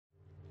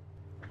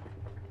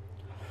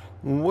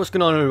What's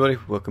going on, everybody?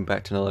 Welcome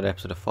back to another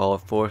episode of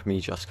Fallout 4 with me,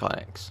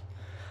 JustConix.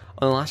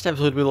 On the last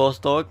episode we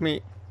lost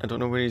Dogmeat. I don't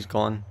know where he's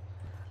gone.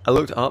 I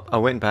looked up, I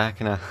went back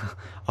and I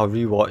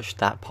rewatched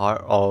that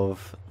part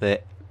of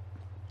the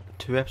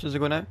 2 episodes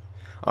ago now.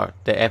 Or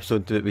the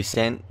episode that we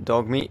sent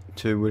Dogmeat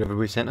to wherever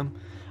we sent him.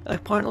 And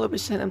apparently we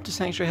sent him to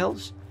Sanctuary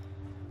Hills,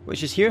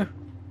 which is here.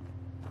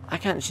 I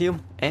can't see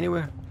him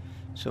anywhere.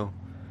 So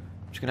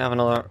I'm just going to have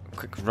another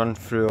quick run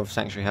through of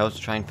Sanctuary Hills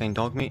to try and find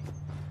Dogmeat.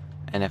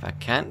 And if I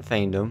can't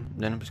find him,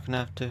 then I'm just going to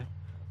have to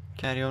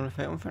carry on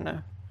without him for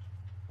now.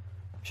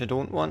 Which I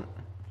don't want.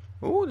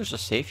 Oh, there's a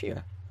safe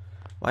here.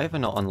 Why have I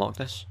not unlocked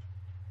this?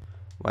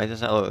 Why does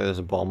that look like there's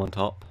a bomb on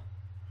top?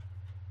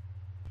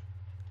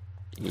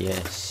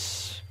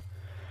 Yes.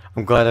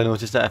 I'm glad I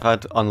noticed that. If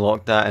I'd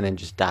unlocked that and then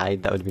just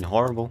died, that would have been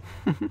horrible.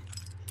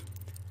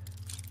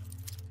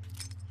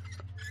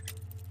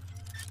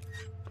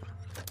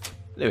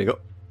 There we go.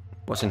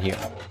 What's in here?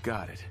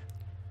 Got it.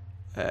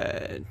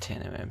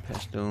 10mm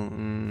pistol.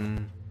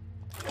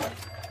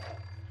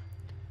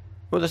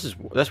 Oh,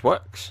 this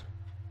works.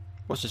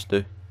 What's this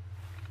do?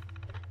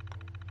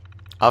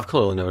 I've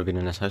clearly never been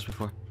in this house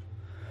before.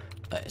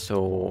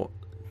 So,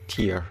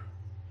 tier.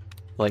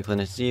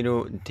 Likeliness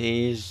 0,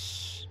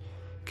 days.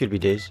 Could be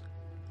days.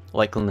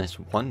 Likeliness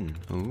 1.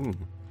 Ooh.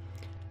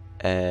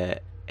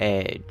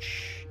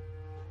 Edge.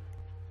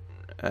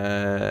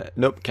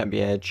 Nope, can't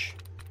be edge.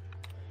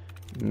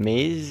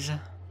 Maze.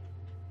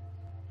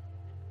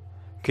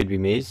 Could be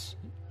maze.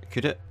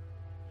 Could it?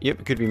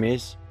 Yep, it could be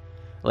maze.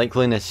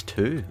 Likeliness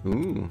 2.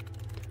 Ooh.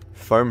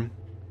 Firm.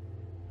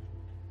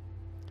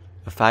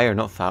 A fire,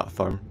 not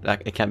firm.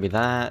 It can't be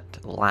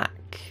that.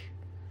 Lack.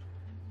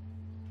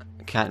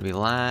 It can't be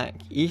lack.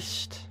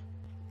 East.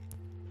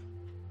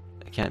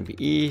 It can't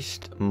be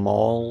east.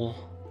 Mall.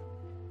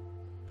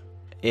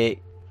 It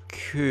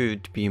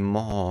could be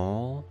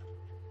mall.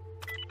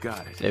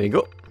 Got it. There we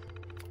go.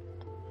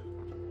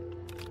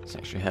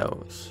 Sanctuary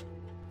Hills.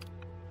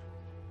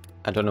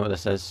 I don't know what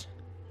this is.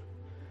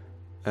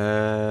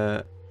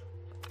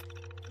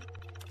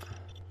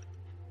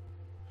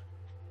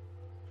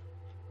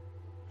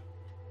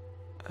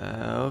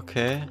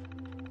 Okay.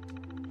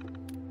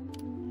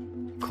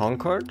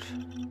 Concord?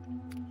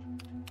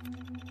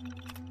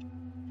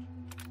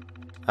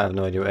 I have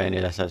no idea what any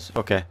of this is.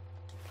 Okay.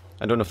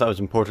 I don't know if that was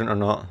important or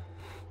not.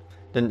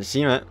 Didn't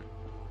seem it.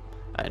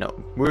 I know.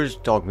 Where's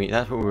Dogmeat?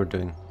 That's what we were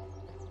doing.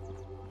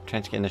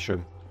 Trying to get in this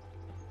room.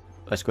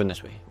 Let's go in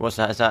this way. What's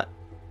that? Is that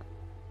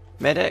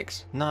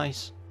Med-X?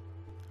 Nice.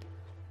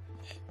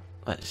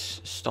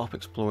 Let's stop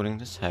exploring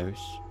this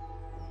house.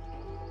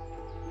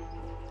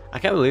 I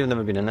can't believe I've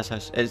never been in this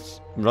house. It's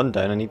run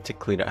down. I need to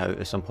clear it out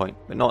at some point,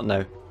 but not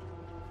now.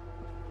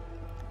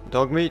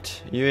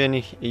 Dogmeat,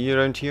 are you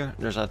around here?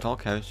 There's a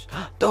dog house.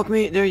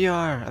 Dogmeat, there you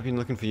are. I've been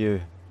looking for you.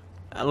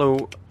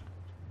 Hello.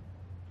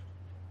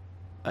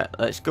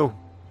 Let's go.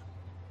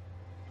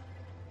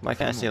 Why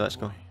can't I say let's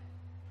go?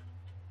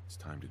 It's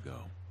time to go.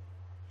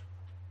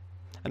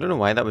 I don't know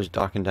why that was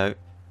darkened out.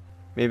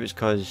 Maybe it's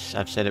because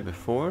I've said it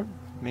before.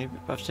 Maybe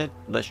I've said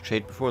let's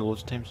trade before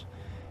loads of times.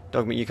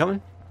 Dogmeat, you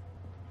coming?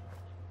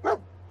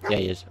 Yeah,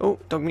 he is. Oh,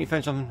 Dogmeat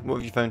found something. What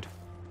have you found?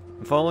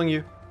 I'm following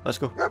you. Let's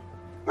go.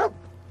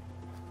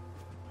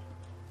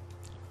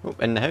 Oh,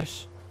 in the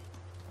house.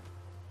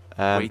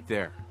 Wait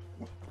there.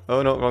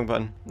 Oh no, wrong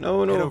button.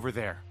 No, no. Head over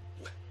there.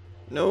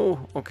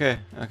 No. Okay.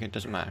 Okay, it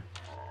doesn't matter.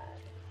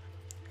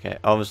 Okay,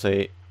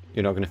 obviously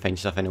you're not going to find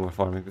stuff anymore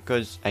for me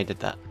because I did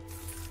that.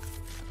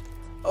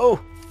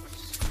 Oh!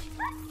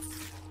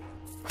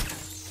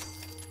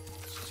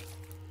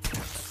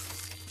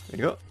 There you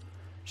go.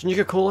 There's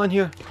Nuka Cola in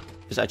here.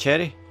 Is that a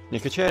cherry?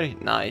 Nuka cherry?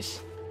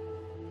 Nice.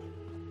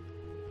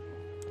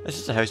 This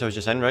is the house I was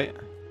just in, right?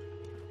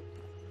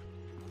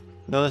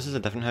 No, this is a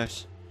different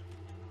house.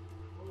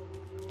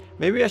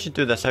 Maybe I should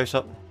do this house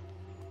up.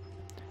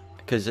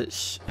 Because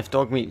it's if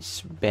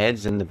Dogmeat's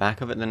bed's in the back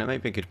of it, then it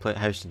might be a good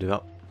house to do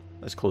up.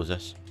 Let's close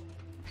this.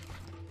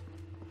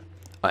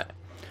 Alright.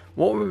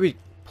 What were we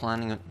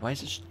planning on? Why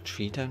is this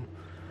tree down?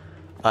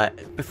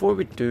 Before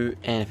we do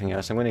anything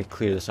else, I'm going to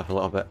clear this up a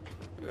little bit.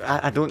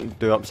 I don't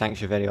do up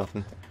Sanctuary very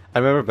often. I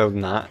remember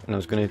building that, and I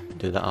was going to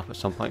do that up at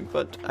some point,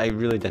 but I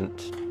really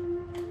didn't.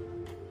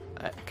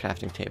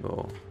 Crafting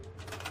table.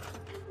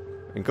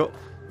 There we go.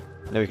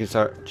 Now we can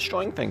start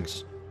destroying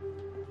things.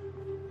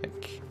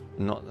 Like,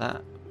 not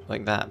that.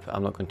 Like that, but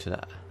I'm not going to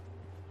that.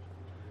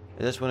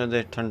 Is this one of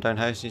the turned down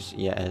houses?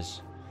 Yeah, it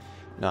is.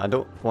 No, I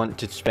don't want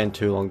to spend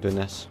too long doing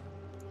this.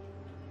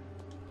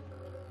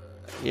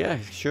 Yeah,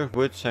 sure,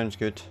 wood sounds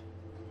good.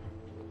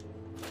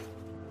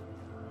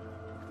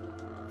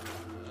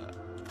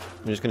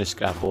 I'm just going to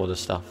scrap all this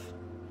stuff.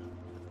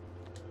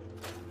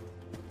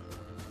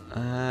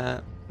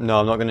 No,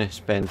 I'm not going to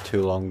spend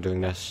too long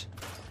doing this.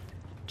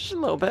 Just a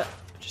little bit.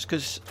 Just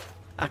because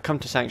I come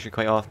to Sanctuary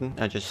quite often.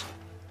 I just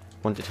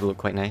want it to look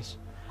quite nice.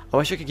 I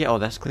wish I could get all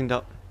this cleaned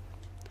up.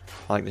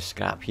 I like the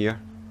scrap here.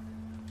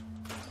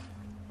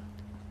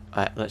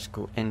 Alright, let's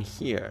go in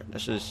here.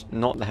 This is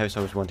not the house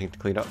I was wanting to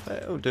clean up,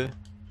 but it'll do.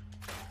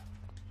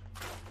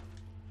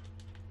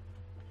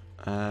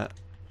 I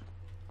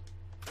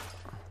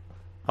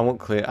won't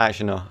clear.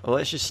 Actually, no.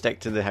 Let's just stick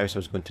to the house I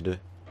was going to do.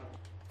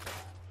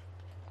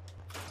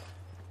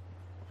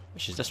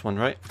 Which is this one,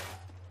 right?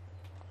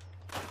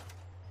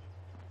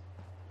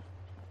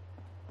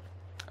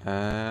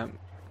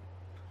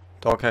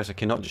 Doghouse I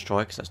cannot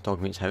destroy because that's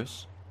Dogmeat's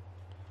house.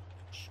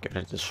 Just get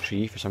rid of this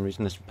tree for some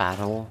reason, this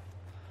barrel.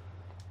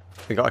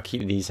 We gotta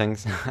keep these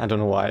things. I don't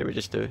know why, we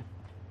just do.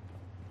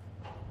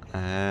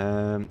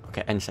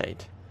 Okay,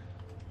 inside.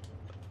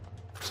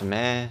 It's a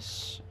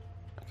mess.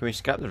 Can we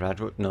scrap the rad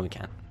rope? No, we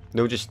can't.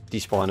 They'll just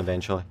despawn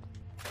eventually.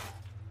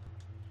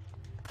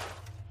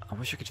 I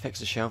wish I could fix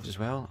the shelves as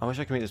well. I wish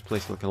I could make this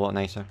place look a lot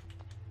nicer.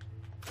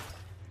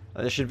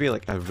 There should be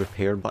like a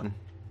repair button.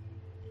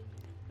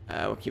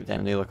 We'll keep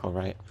them, they look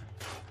alright.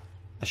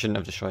 I shouldn't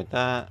have destroyed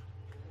that.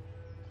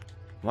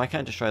 Why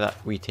can't I destroy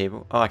that wee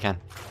table? Oh, I can.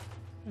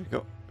 There we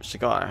go.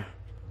 Cigar.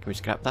 Can we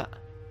scrap that?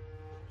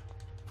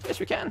 Yes,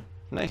 we can.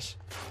 Nice.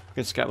 We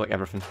can scrap like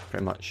everything,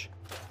 pretty much.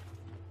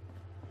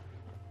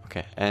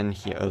 Okay, in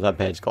here. Oh, that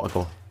bed's gotta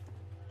go.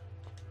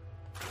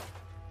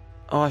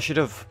 Oh, I should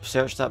have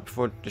searched that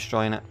before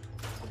destroying it.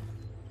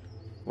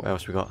 What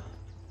else we got?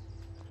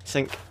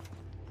 Sink.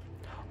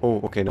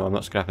 Oh, okay, no, I'm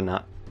not scrapping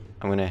that.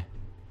 I'm gonna...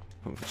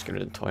 Oh, let's get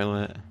rid of the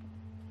toilet.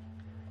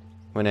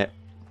 I'm gonna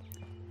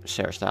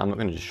search that. I'm not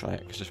gonna destroy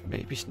it because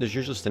there's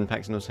usually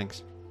stinpacks in those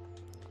things.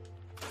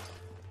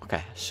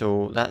 Okay,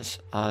 so that's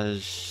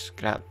us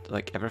scrapped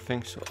like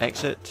everything. So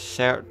exit,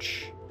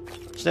 search,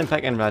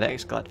 stinpack and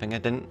Radex. Glad thing I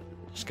didn't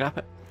scrap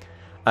it.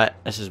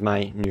 This is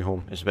my new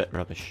home. It's a bit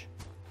rubbish.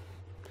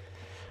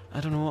 I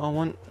don't know what I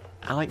want.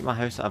 I like my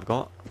house that I've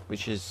got,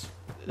 which is...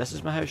 This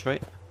is my house,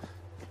 right?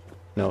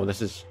 No,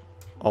 this is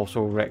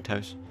also a wrecked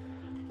house.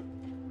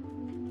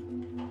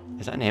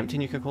 Is that an empty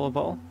Nuka-Cola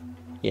bottle?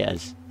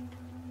 Yes.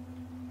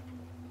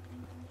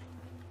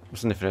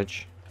 What's in the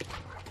fridge?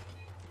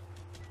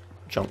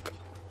 Junk.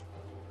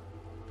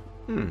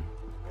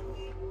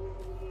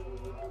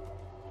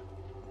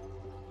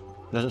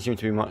 Doesn't seem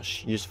to be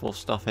much useful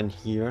stuff in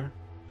here.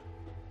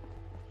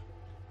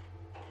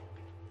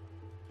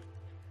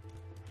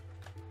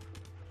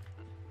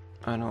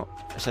 I know.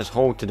 It says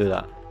hold to do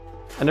that.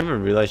 I never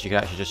realised you could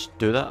actually just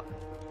do that.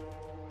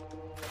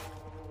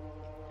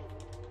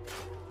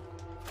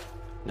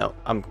 No,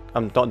 I'm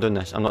not doing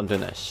this. I'm not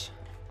doing this.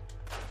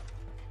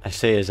 I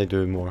say as I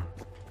do more.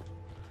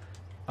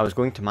 I was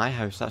going to my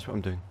house, that's what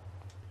I'm doing.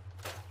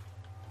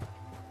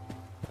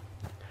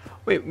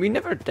 Wait, we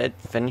never did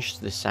finish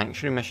the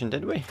sanctuary mission,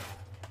 did we?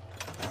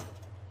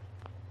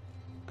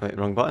 Wait,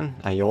 wrong button.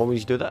 I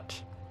always do that.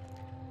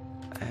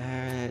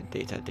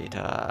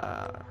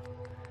 Data.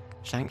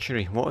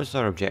 Sanctuary. What is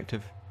our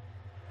objective?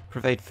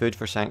 Provide food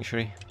for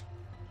sanctuary.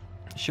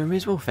 Sure, may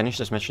as well finish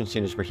this mission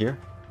soon as we're here.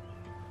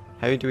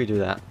 How do we do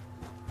that?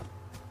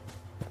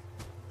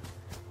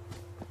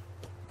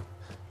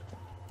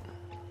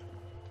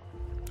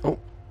 Oh,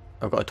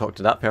 I've got to talk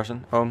to that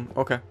person.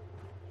 Okay.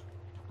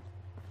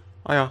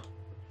 Hiya.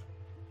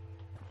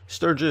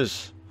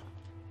 Sturges.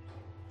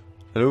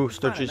 Hello,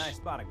 Sturges. Find a nice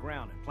spot of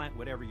ground and plant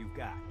whatever you've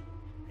got.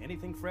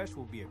 Anything fresh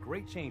will be a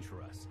great change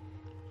for us.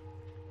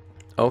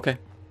 Okay.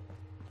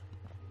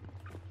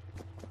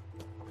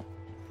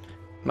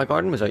 My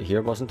garden was out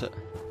here, wasn't it?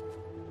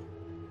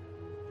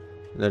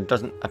 There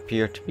doesn't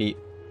appear to be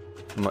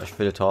much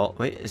food at all.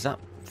 Wait, is that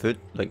food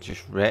like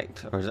just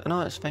wrecked? Or is it?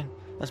 No, it's fine.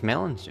 That's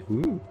melons.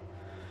 Ooh.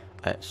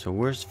 So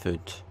where's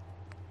food?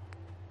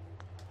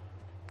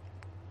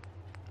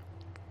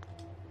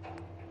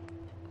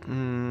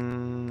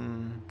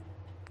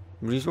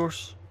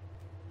 Resource?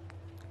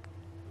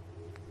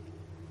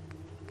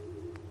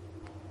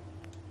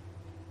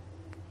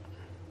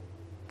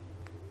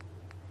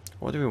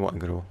 What do we want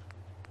to grow?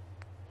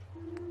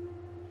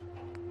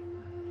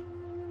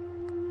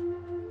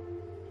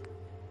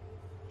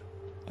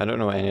 I don't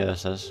know what any of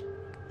this is.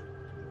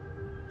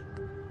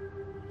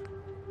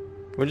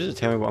 Where does it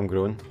tell me what I'm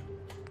growing?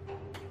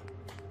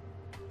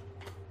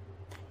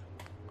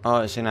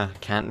 Oh, it's saying I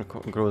can't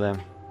grow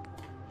them.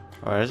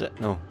 Or is it?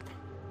 No.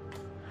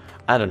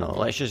 I don't know.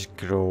 Let's just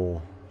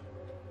grow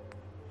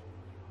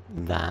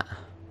that.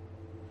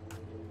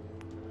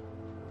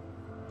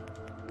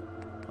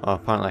 Oh,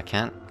 apparently I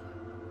can't.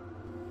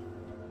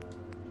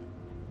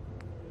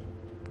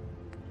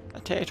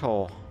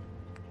 Potato.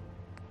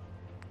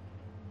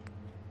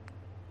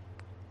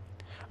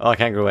 Oh, I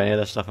can't grow any of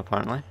this stuff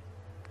apparently.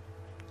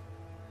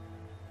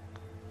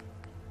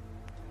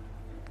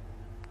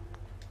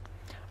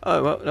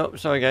 Oh, well, no,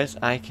 sorry guys.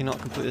 I cannot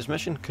complete this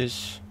mission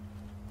because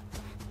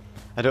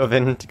I don't have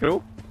anything to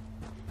grow.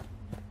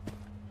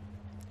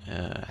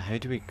 How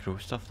do we grow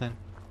stuff then?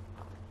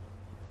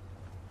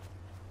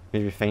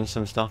 Maybe find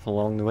some stuff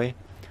along the way.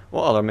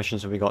 What other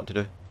missions have we got to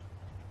do?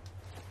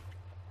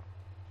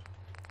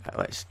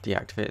 Let's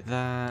deactivate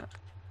that.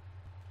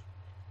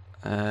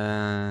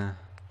 I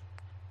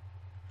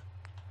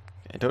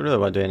don't really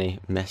want to do any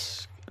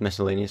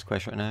miscellaneous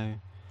quests right now.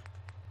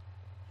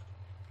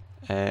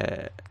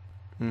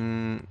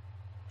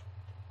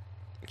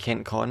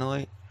 Kent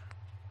Connolly.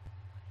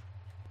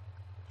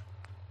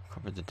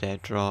 Cover the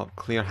dead drop.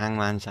 Clear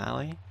Hangman's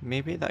Alley.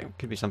 Maybe that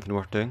could be something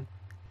worth doing.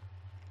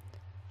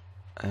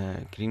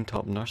 Green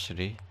Top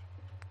Nursery.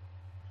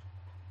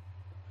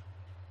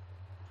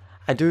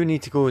 I do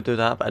need to go do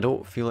that, but I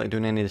don't feel like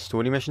doing any of the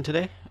story mission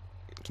today,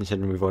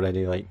 considering we've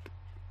already like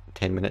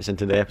 10 minutes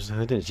into the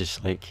episode and it's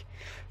just like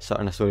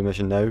starting a story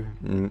mission now.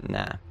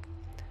 Nah.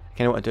 I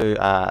kind of want to do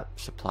a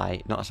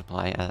supply, not a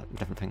supply, a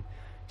different thing.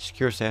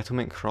 Secure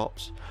settlement,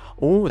 crops.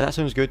 Oh, that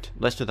sounds good.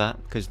 Let's do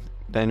that, because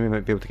then we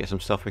might be able to get some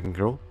stuff we can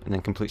grow, and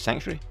then complete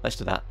sanctuary. Let's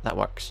do that. That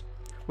works.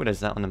 Where is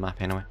that on the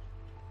map anyway?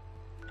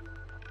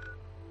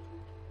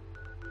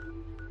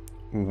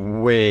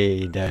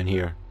 Way down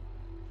here.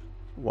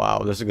 Wow,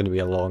 this is going to be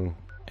a long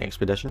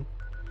expedition.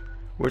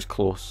 Where's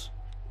close?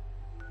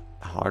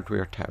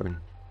 Hardware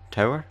town.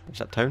 Tower? Is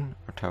that town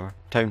or tower?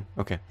 Town.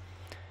 Okay.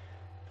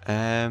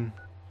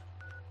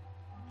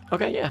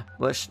 Okay, yeah.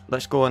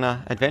 Let's go on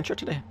a adventure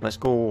today. Let's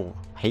go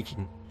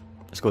hiking.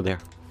 Let's go there.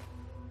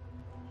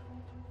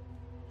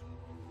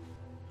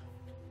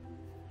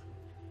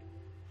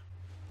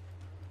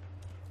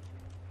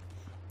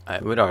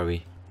 Where are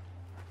we?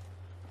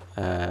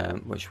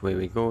 Which way are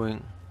we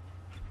going?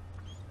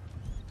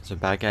 Is there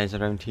bad guys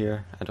around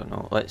here? I don't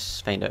know.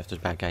 Let's find out if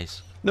there's bad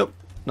guys. Nope,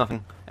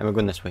 nothing. And we're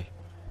going this way.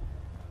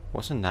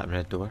 What's in that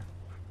red door?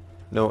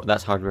 No,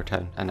 that's Hardware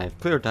Town, and I've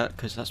cleared that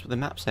because that's what the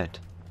map said.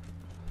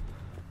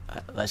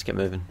 Let's get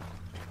moving.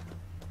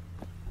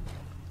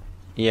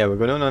 Yeah, we're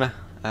going on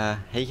a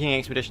hiking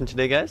expedition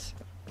today, guys.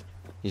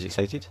 He's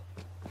excited.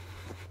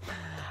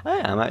 I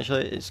am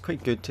actually. It's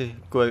quite good to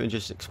go out and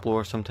just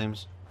explore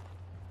sometimes.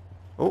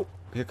 Oh,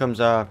 here comes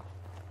a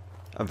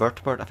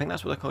vertibird. I think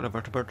that's what they call it, a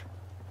vertibird.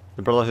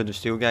 The Brotherhood of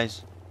Steel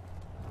guys.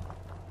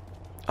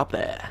 Up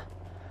there.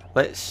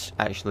 Let's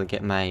actually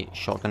get my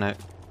shotgun out.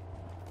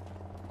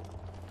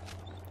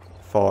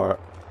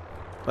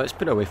 Let's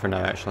put it away for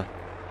now, actually.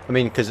 I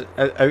mean, because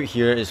out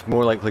here it's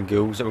more likely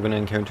ghouls that we're going to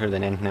encounter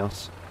than anything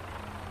else.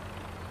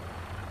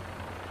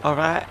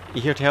 Alright,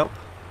 you here to help?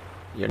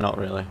 You're not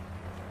really.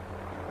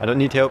 I don't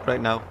need help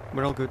right now.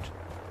 We're all good.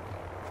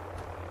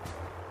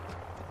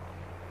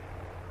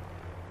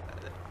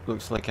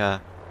 Looks like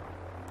a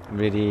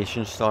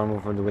radiation storm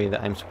over the way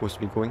that I'm supposed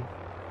to be going.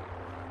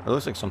 It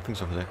looks like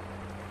something's over there.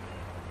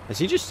 Is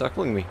he just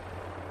circling me?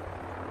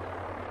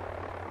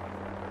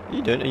 What are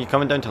you doing? Are you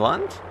coming down to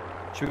land?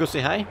 Should we go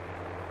say hi?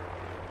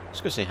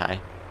 Let's go say hi.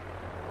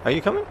 Are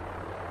you coming?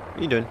 What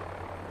are you doing?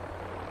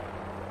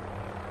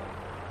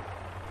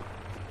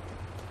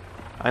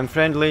 I'm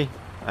friendly.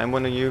 I'm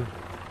one of you.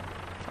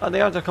 Oh,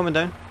 they're coming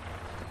down.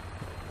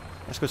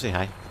 Let's go say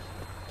hi.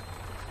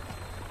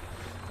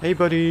 Hey,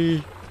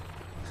 buddy.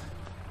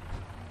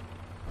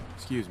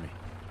 Excuse me.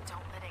 Don't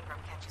let Ingram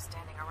catch you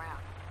standing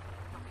around.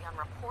 You'll be on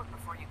report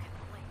before you can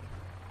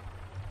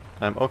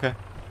blink. Okay.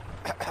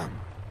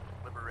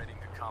 Liberating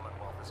the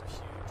Commonwealth is a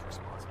huge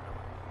responsibility.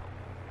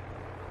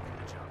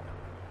 Good job.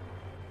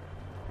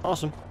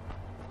 Awesome.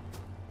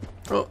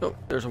 Oh, no,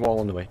 there's a wall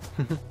on the way.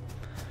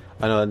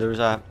 I know, there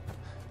was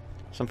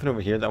something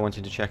over here that I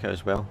wanted to check out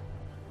as well.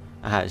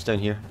 Aha, it's down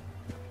here.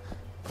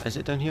 Is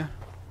it down here?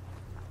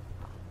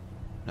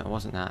 No, it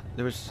wasn't that.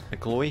 There was a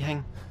glowy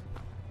thing.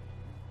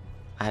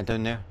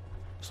 Down there.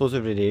 It's loads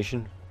of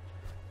radiation.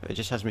 But it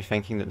just has me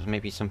thinking that there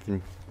might be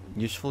something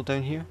useful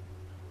down here.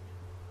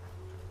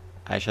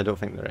 Actually, I don't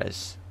think there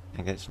is. I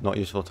think it's not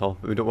useful at all.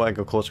 But we don't want to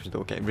go close because we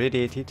don't get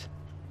radiated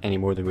any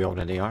more than we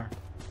already are.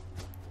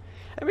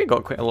 And we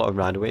got quite a lot of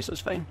rad away, so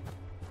it's fine.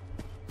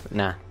 But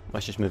nah,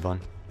 let's just move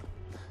on.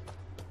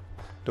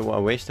 Don't want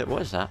to waste it.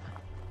 What is that?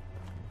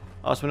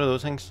 Oh, it's one of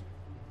those things.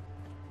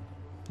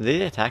 Do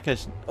they attack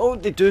us? Oh,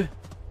 they do!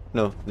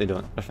 No, they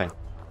don't. They're fine.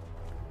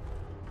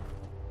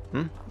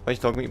 Why is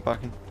dog meat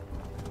barking?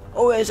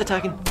 Oh, it is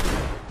attacking!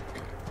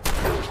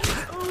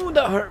 Oh,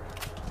 that hurt!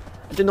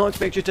 I did not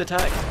expect you to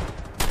attack.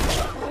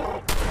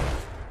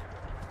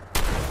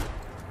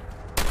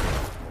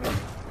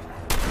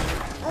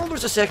 Oh,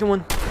 there's a second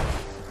one!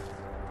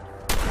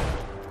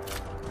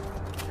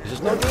 This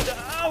is not good!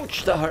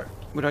 Ouch! That hurt!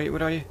 Where are you?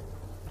 Where are you?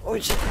 Oh,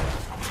 shit!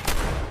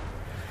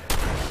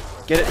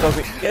 Get it, dog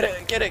meat! Get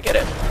it! Get it! Get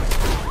it!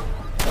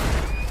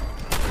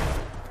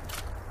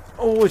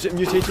 Oh, is it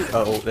mutated?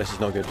 Oh, this is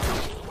not good.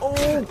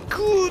 Oh,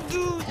 good!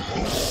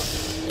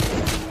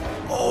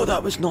 Oh,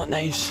 that was not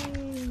nice.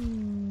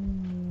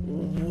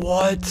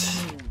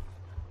 What?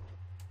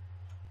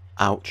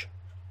 Ouch.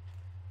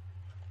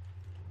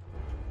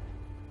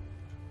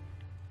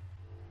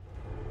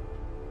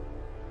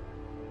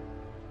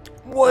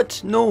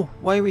 What? No,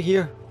 why are we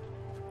here?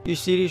 Are you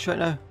serious right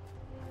now?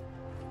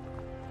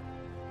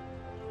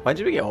 Why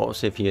did we get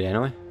autosave here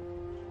anyway?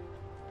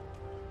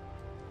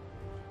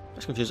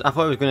 That's confused. I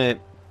thought it was going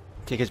to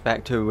take us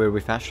back to where we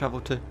fast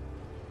travelled to.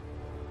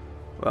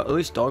 Well, at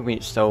least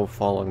Dogmeat's still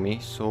following me,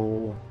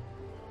 so...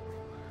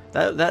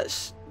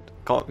 That's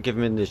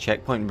given me the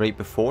checkpoint right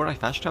before I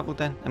fast travelled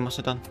then, I must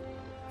have done.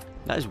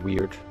 That is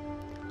weird.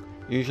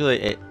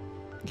 Usually it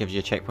gives you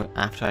a checkpoint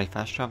after I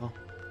fast travel.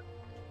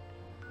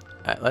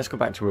 Let's go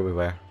back to where we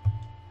were.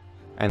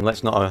 And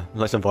let's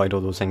avoid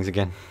all those things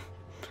again.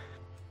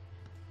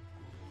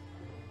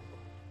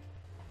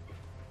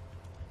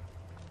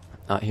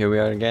 Here we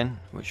are again.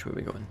 Which way are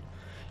we going?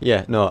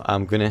 Yeah, no,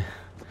 I'm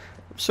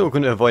so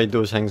gonna avoid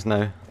those things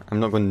now. I'm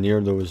not going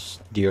near those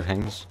deer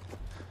things.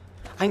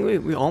 I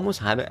think we almost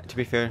had it, to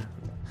be fair.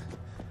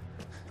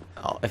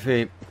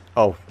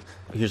 Oh,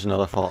 here's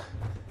another thought.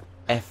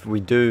 If we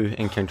do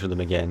encounter them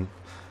again,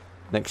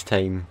 next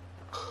time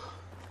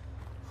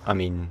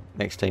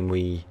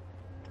we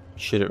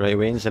shoot it right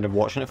away instead of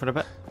watching it for a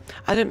bit.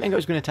 I didn't think it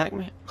was going to attack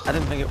me. I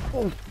didn't think it...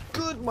 Oh,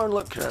 good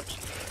marlock crabs.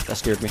 That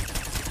scared me.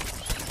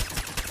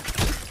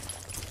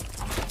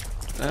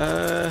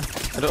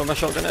 I don't have my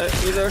shotgun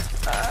out either.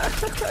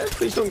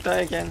 Please don't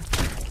die again.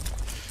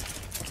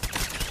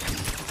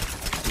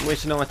 I'm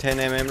wasting all my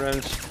 10mm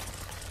rounds.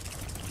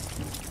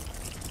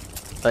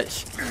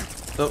 Let's...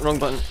 Oh, wrong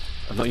button.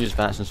 I've not used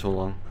bats in so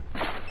long.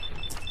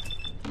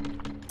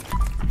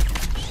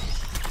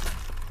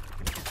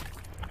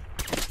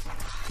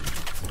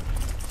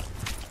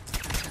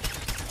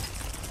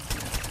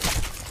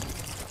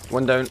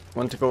 One down,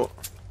 one to go.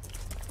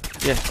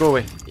 Yes, go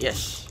away.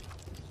 Yes.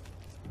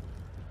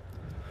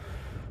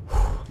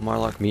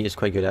 Marlock meat is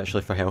quite good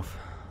actually for health.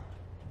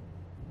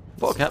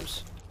 Bottle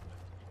caps.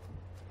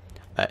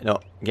 No,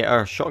 get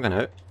our shotgun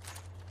out.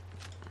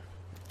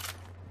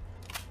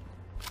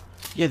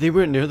 Yeah, they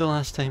weren't there the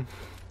last time.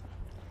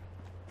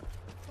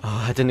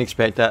 Oh, I didn't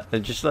expect that. It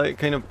just like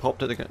kind of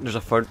popped at the... There's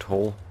a third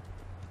hole.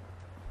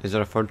 Is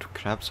there a third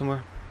crab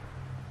somewhere?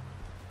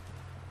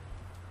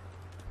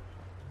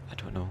 I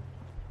don't know.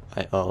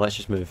 Oh, let's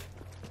just move.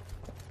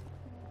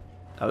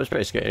 That was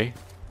pretty scary.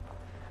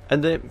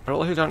 And the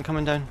brotherhoods aren't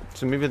coming down,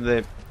 so maybe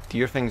the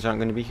deer things aren't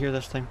going to be here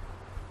this time.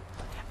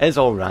 It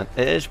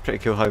is pretty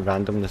cool how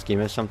random this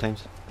game is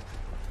sometimes.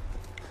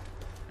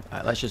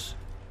 Alright, let's just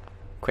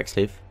quick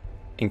save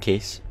in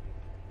case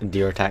the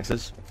deer attacks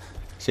us.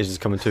 Says it's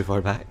coming too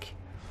far back.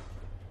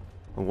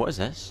 Well, what is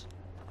this?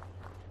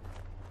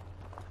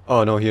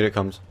 Oh no, here it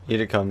comes.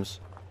 Here it comes.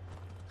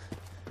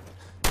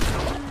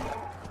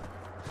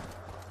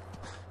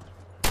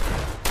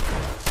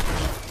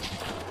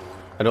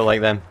 I don't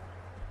like them.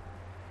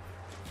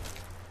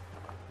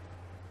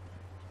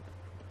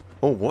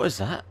 Oh, what is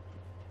that?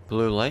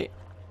 Blue light?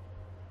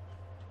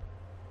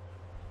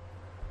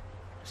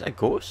 Is that a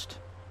ghost?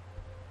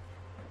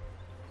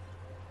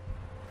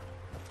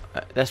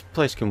 This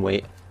place can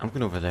wait. I'm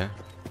going over there.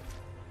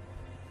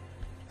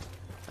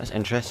 That's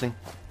interesting.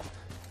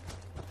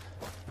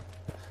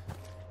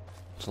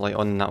 There's a light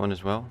on in that one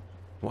as well.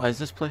 What is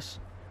this place?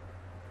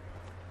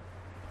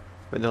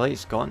 Wait, the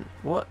light's gone.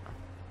 What?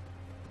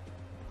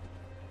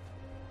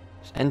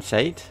 It's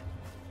inside?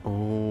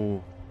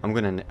 Oh, I'm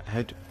gonna...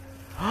 How do...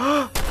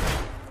 I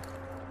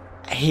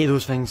hate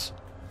those things.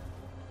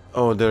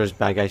 Oh, there's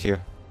bad guys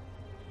here.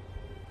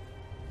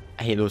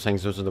 I hate those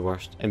things, those are the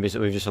worst. And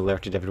basically we've just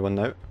alerted everyone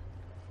now.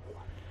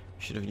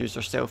 Should have used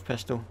our stealth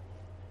pistol.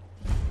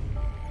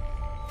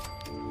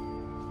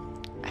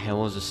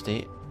 Hell's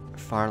Estate.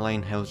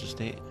 Farline Hell's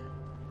Estate.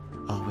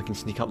 Oh, we can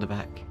sneak up the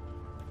back.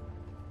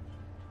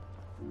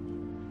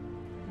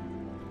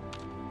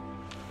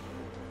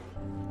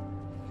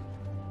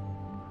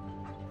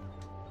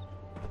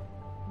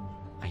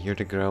 I hear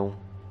the growl.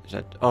 Is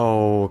that...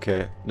 Oh,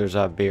 okay. There's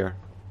a bear.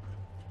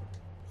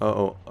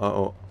 Uh-oh,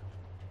 uh-oh.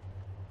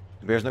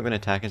 The bear's not going to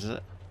attack us, is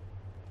it?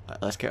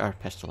 Let's get our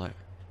pistol out.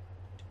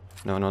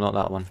 No, no, not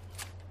that one.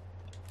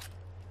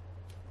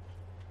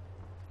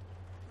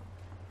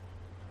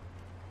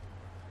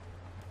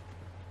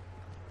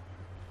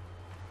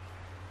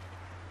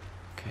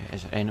 Okay,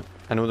 is there any...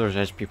 I know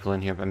there's people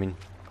in here, but I mean...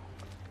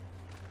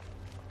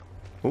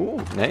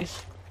 Ooh,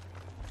 nice.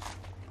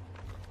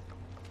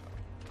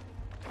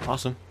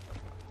 Awesome.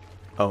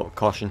 Oh,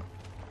 caution.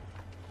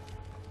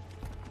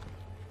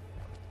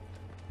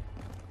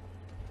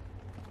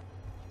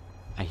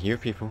 I hear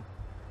people.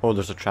 Oh,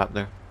 there's a trap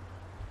there.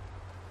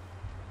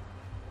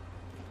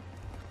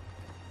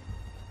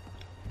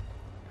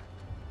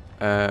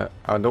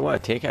 I don't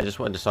want to take it, I just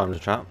want to disarm the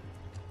trap.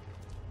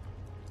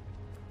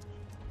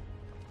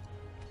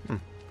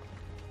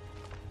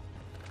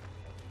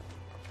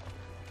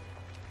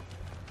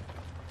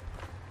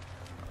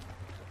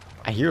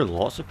 I hear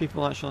lots of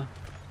people actually.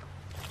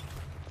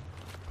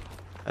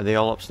 Are they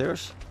all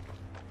upstairs?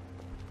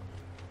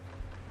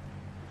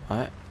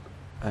 Alright.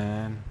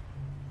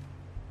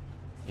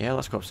 Yeah,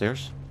 let's go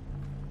upstairs.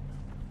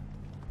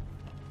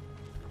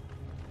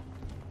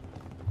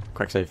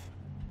 Quick save.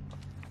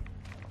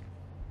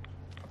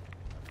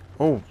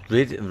 Oh,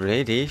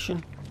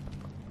 radiation?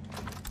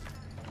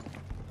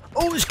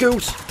 Oh, it's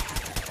ghouls!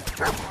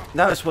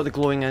 That's what the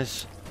glowing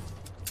is.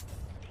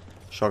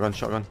 Shotgun,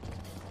 shotgun.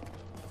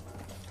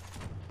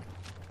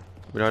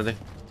 Where are they?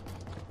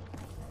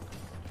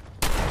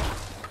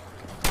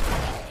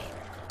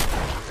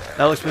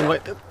 That looks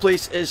like the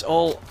place is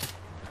all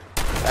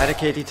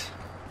barricaded.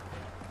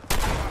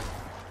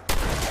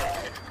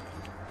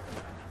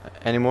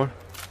 Any more?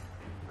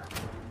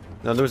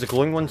 No, there was a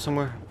glowing one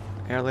somewhere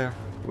earlier.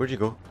 Where'd you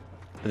go?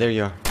 There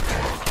you are.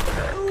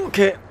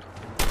 Okay.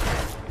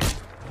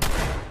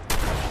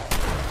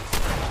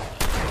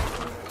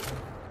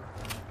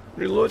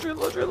 Reload,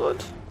 reload,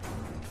 reload.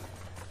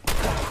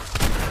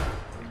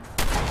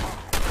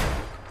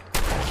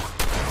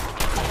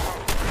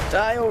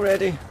 Die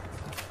already!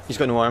 He's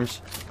got no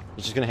arms.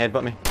 He's just gonna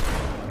headbutt me.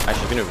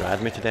 Actually, he's gonna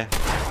rad me to death.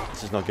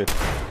 This is not good.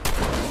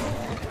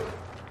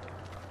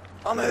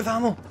 I'm out of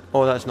ammo!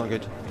 Oh, that's not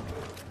good.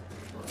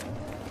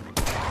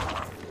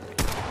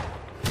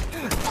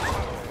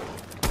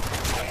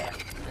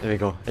 There we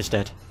go, it's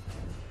dead.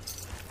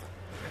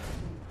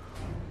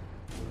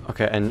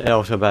 Okay, and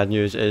also bad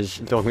news is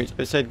Dogmeat's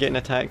outside getting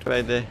attacked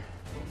by the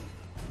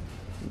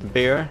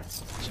bear,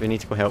 so we need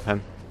to go help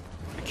him.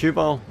 A cue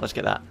ball, let's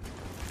get that.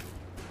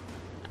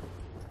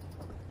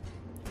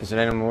 Is there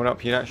any more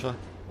up here actually?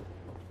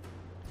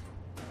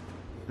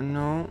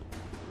 No.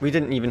 We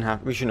didn't even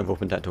have, we shouldn't have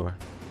opened that door.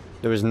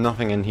 There was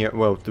nothing in here,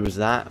 well there was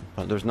that,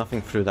 but there was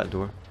nothing through that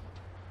door.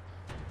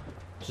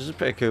 So this is a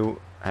pretty cool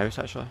house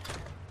actually.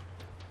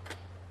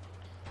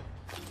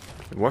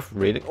 Worth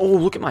raiding. Oh,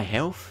 look at my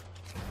health.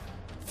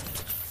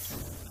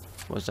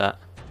 What's that?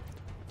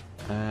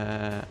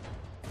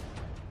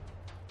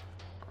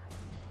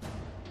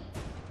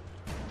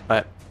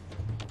 Right.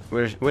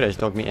 Where is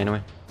Dogmeat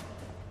anyway?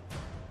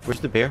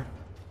 Where's the bear?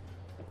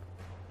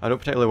 I don't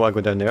particularly want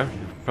to go down there.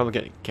 I'll probably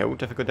get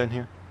killed if I go down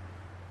here.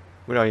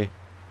 Where are you?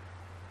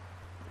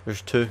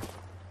 There's two.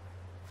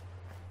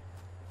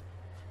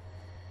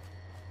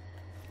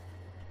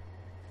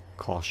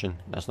 Caution.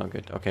 That's not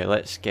good. Okay,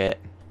 let's get...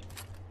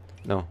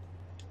 No.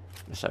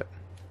 This out.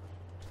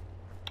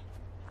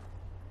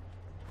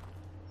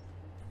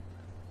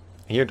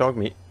 Here,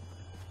 Dogmeat.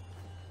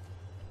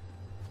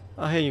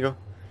 Oh, here you go.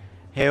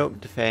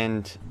 Help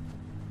defend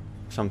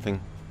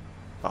something.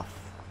 Buff.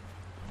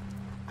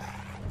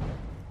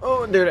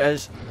 Oh, there it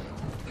is.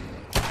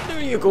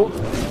 There you go.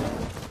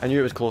 I knew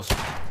it was close.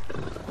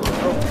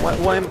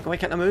 Oh, why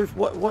can't I move?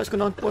 What's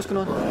going on? What's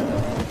going on?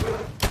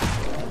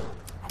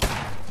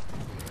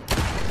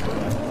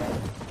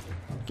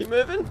 Keep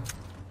moving.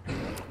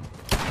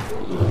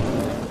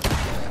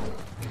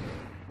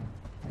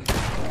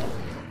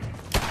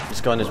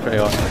 This gun is pretty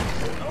awesome.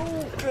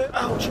 Oh,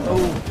 ouch!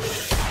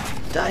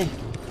 Oh, die!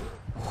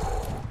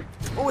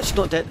 Oh, it's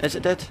not dead. Is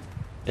it dead?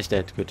 It's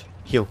dead. Good.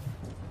 Heal.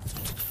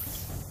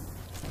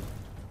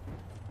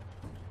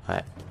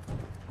 Alright.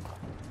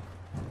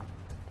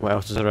 What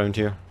else is around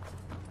here?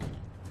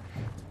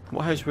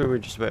 What house were we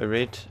just about to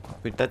raid?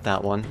 We did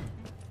that one.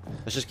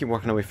 Let's just keep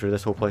working our way through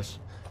this whole place.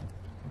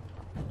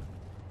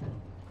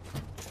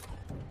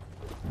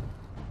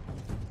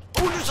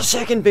 Oh, there's a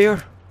second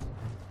bear!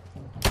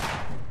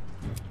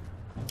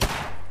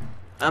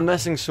 I'm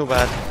missing so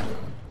bad.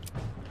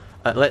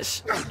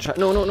 Let's try.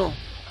 No.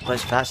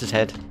 Let's patch his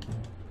head.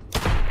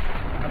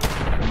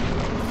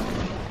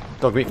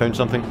 Dogmeat found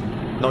something.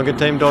 Not a good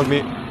time,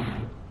 Dogmeat.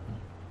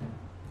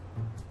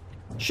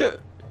 Shoot!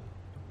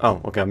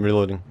 Oh, okay, I'm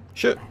reloading.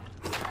 Shoot!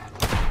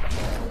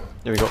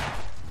 There we go.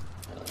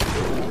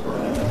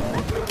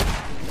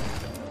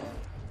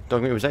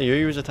 Dogmeat, was that you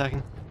he was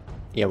attacking?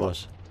 Yeah, it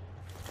was.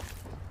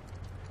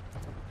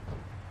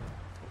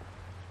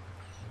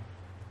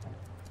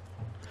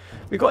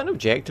 We got an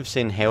objective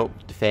saying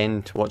help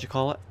defend, what do you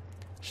call it?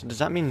 So does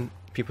that mean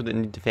people that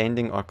need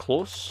defending are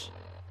close?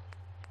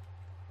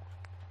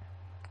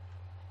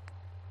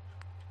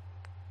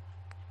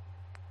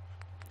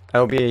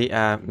 I'll be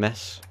a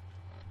miss.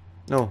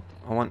 No,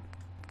 I want...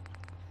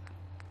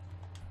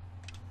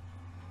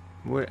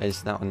 Where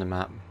is that on the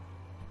map?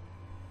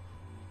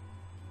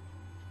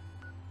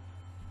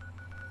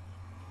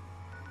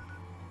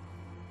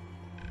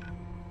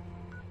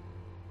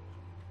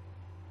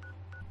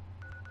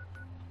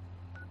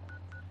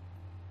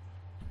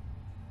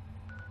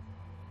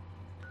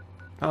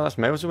 Oh, that's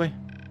miles away.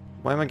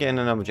 Why am I getting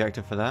an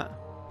objective for that?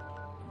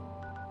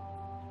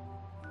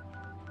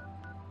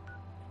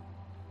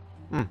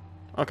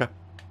 Okay.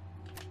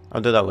 I'll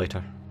do that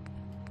later.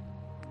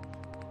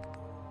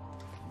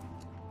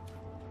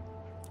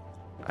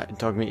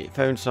 Dogmeat,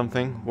 found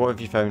something. What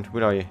have you found?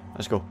 Where are you?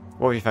 Let's go.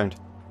 What have you found?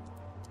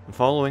 I'm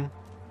following.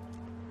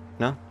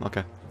 No?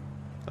 Okay.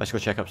 Let's go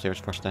check upstairs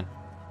first then.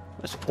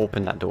 Let's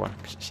open that door,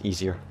 because it's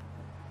easier.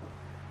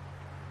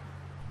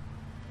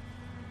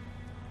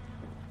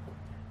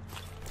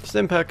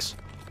 Stimpaks!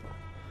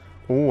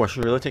 Oh, I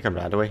should really take a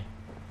rad away.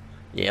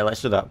 Yeah,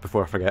 let's do that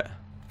before I forget.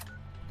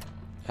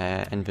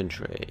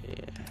 Inventory.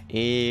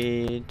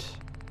 Aid.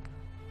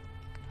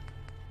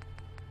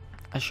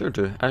 I sure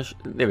do.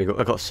 There we go,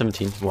 I got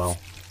 17. Wow.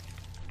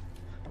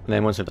 And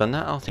then once I've done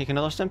that, I'll take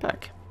another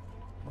Stimpak.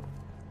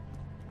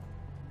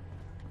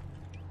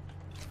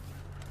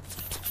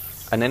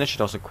 And then I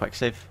should also quick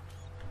save.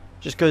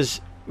 Just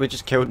because we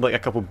just killed like a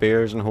couple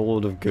bears and a whole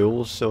load of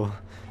ghouls, so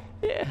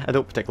yeah, I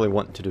don't particularly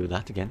want to do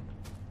that again.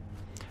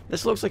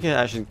 This looks like an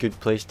actually good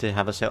place to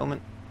have a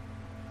settlement.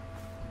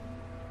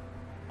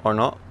 Or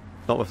not.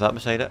 Not with that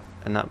beside it,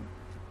 and that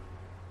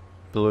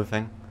blue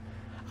thing.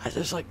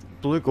 There's like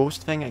blue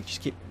ghost thing, I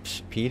just keep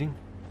appearing.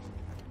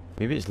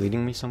 Maybe it's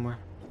leading me somewhere.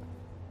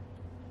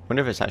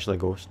 Wonder if it's actually a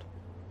ghost.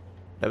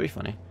 That'd be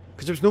funny.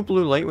 Because there was no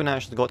blue light when I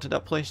actually got to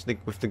that place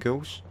with the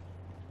ghouls.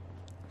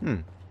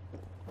 I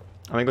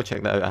might go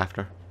check that out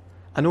after.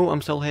 I know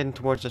I'm still heading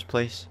towards this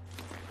place.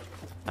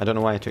 I don't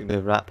know why I took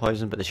the rat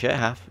poison, but the shit I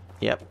have.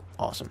 Yep,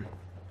 awesome.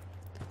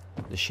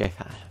 The chef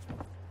hat.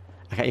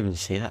 I can't even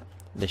say that.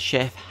 The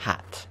chef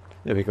hat.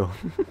 There we go.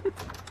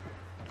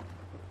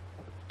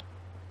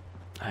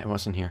 It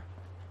wasn't here.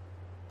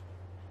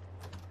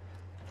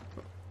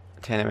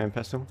 10mm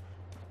pistol.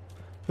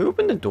 Who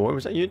opened the door?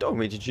 Was that you, dog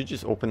meat? Did you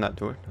just open that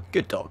door?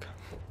 Good dog.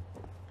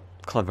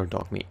 Clever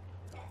dog meat.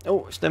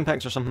 Oh, stim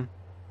packs or something.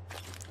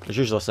 There's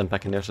usually a stim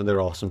pack in there, so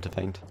they're awesome to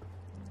find.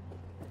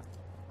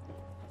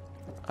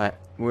 Alright,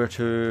 where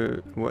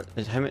to... What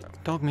is... How many...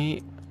 Dog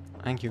meat.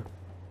 Thank you.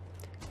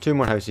 2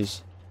 more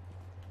houses.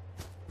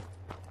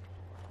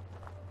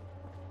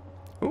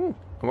 Oh,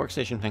 a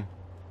workstation thing.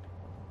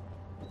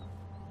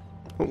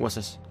 Oh, what's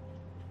this?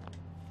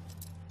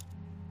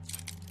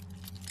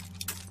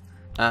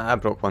 I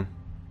broke one.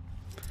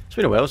 It's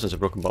been a while since I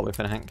broke a bottle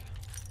pin, I think.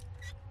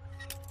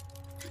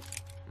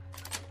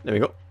 There we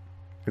go.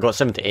 I got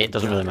 7 to 8,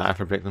 doesn't really matter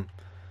if I break them.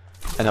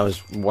 And that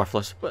was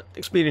worthless, but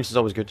experience is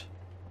always good.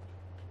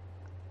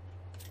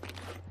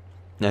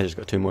 Now I just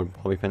got 2 more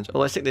bobby pins. Oh,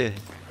 let's take the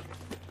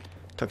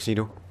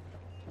tuxedo.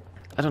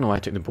 I don't know why I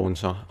took the bone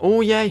saw.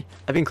 Oh yay!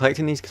 I've been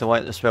collecting these because I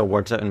want to spell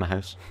words out in my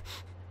house.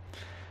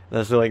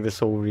 That's like the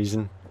sole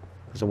reason.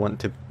 Because I want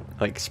to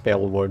like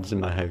spell words in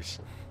my house.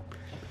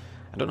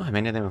 I don't know how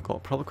many of them I've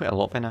got. Probably quite a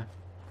lot by now.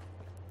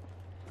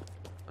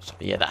 So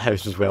yeah, that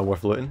house was well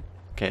worth looting.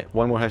 Okay,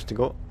 1 more house to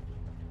go.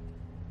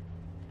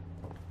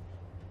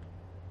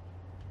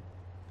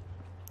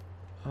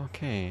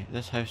 Okay,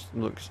 this house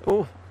looks...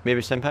 Oh,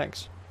 maybe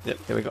Simpacks.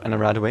 Yep, there we go. And a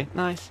Radaway.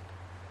 Nice.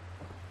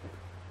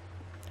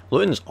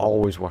 Looting's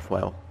always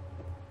worthwhile.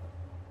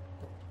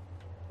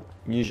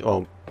 Usually,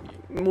 oh,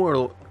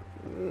 more...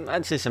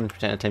 I'd say 70% of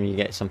the time you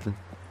get something.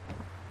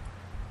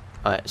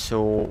 Alright,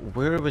 so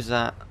where was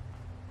that?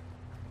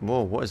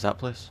 Whoa, what is that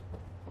place?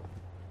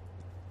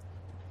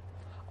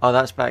 Oh,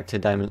 that's back to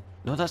Diamond...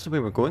 No, that's the way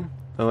we're going.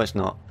 Oh, it's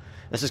not.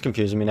 This is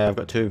confusing me now. I've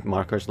got 2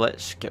 markers.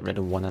 Let's get rid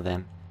of one of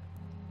them.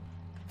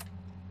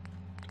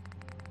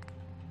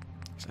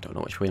 I don't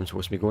know which way I'm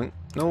supposed to be going.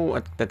 No,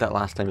 I did that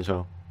last time as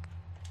well.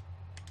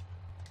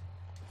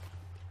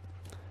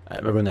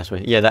 We're going this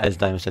way. Yeah, that is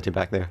Diamond City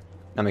back there.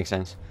 That makes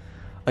sense.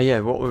 Oh yeah,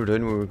 what we were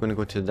doing, we were going to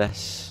go to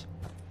this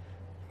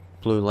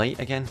blue light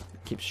again.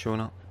 It keeps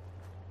showing up.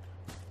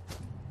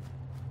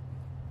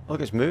 Oh,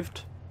 look, it's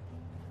moved.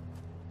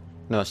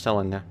 No, it's still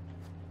in there.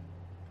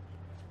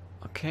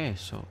 Okay,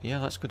 so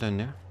yeah, let's go down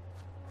there.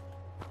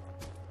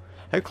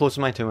 How close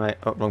am I to my...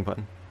 Oh, wrong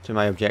button. To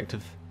my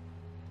objective?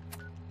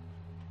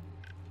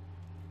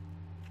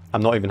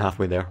 I'm not even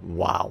halfway there.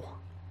 Wow.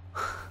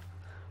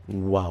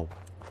 Wow.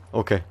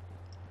 Okay.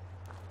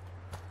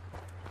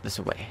 This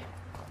way.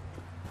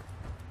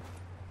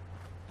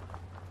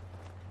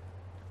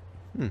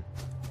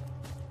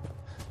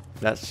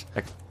 That's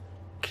a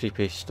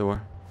creepy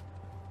store.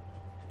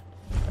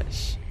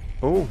 Nice.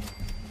 Oh,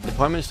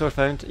 department store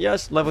found.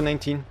 Yes, level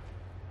 19.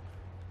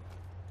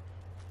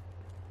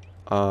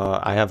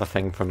 I have a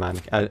thing for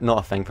mannequins. Not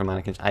a thing for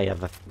mannequins. I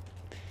have a...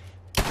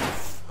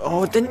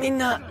 Oh, didn't mean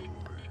that.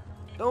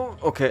 Oh,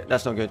 okay,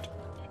 that's not good.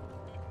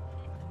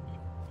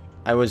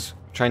 I was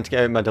trying to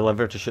get out my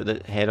deliver to shoot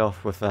the head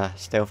off with a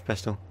stealth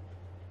pistol.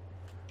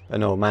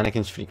 But no,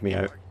 mannequins freak me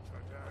out.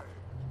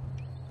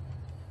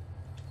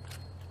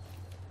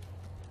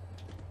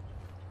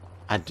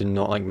 I do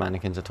not like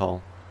mannequins at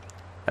all.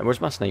 Where's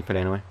my sniper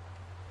anyway?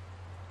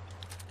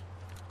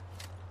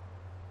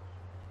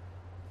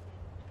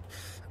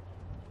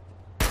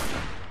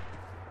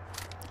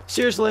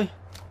 Seriously?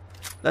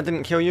 That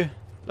didn't kill you?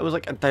 That was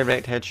like a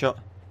direct headshot.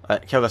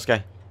 Alright, kill this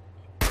guy.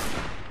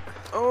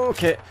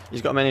 Okay,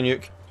 he's got a mini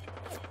nuke.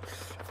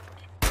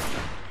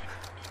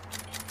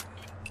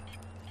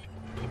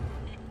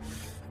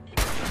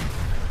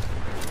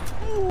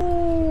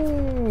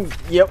 Ooh,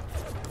 yep,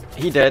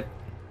 he dead.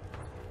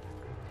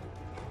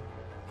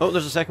 Oh,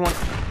 there's a second one.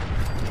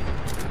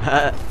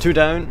 2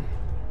 down.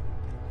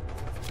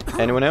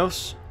 Anyone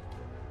else?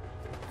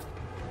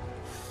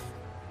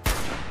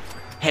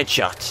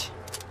 Headshot.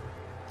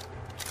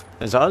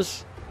 Is that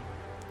us?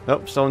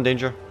 Nope, still in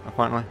danger,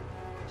 apparently.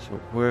 So,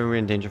 where are we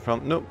in danger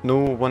from? Nope, no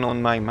one on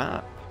my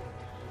map.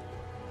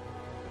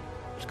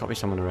 There's gotta be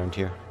someone around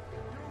here.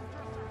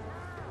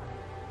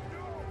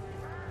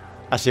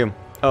 I see him.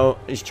 Oh,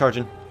 he's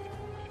charging.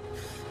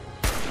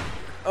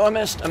 Oh, I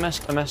missed.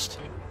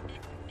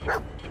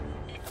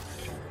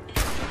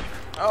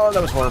 Oh,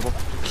 that was horrible.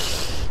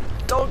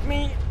 Dog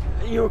meat,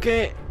 are you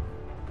okay?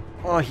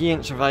 Oh, he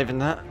ain't surviving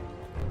that.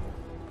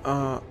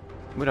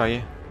 Where are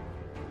you?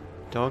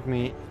 Dog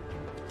meat.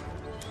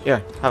 Yeah,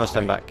 have a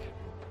stand back.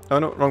 Oh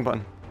no, wrong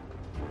button.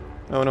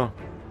 Oh no.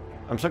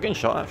 I'm still getting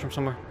shot at from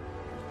somewhere.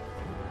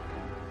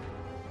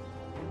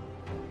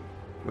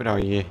 Where are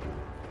you?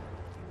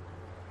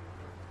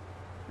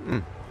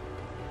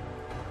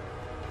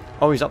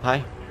 Oh, he's up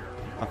high.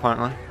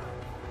 Apparently.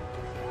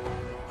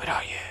 Where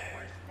are you?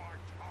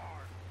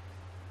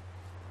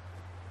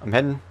 I'm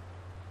heading.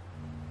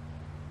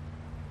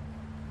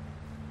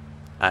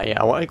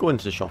 Yeah, I want to go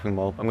into the shopping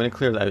mall. I'm going to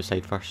clear the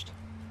outside first.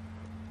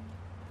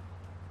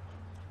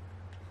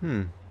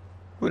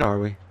 Where are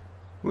we?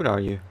 Where are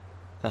you?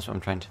 That's what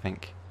I'm trying to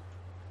think.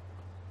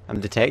 I'm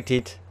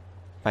detected.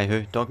 By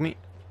who? Dogmeat?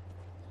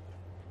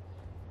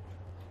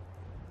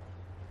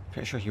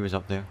 Pretty sure he was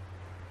up there.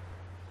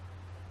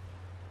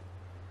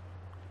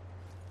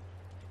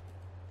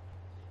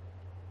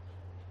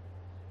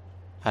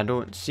 I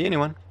don't see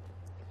anyone.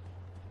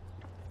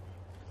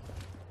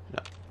 No.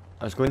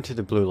 I was going to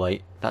the blue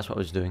light. That's what I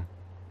was doing.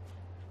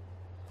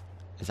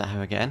 Is that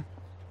how I get in?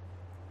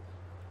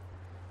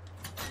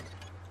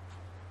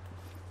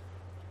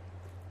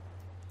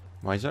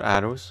 Why is there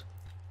arrows?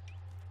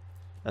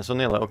 That's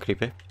only a little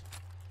creepy.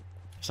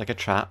 It's like a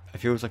trap. It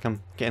feels like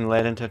I'm getting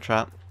led into a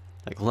trap.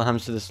 Like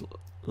lambs to this...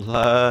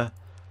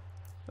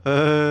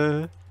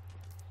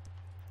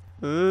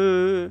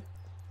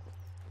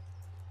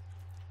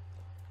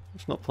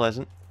 It's not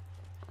pleasant.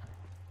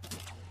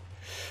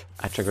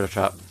 I triggered a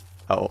trap.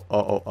 Uh-oh,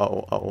 uh-oh,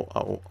 uh-oh, uh-oh,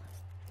 uh-oh.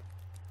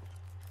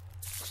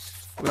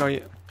 Where are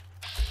you?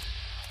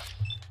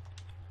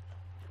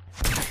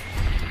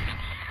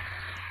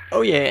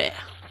 Oh yeah!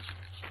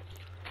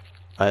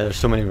 There's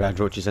so many red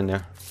roaches in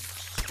there.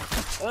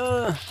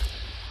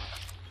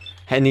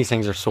 Hitting these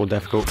things are so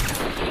difficult.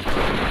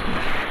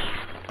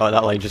 Oh,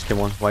 that light just came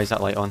on. Why is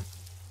that light on?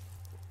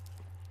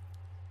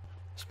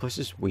 This place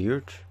is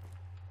weird.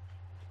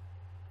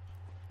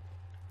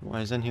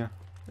 What is in here?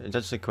 It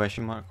does say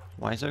question mark.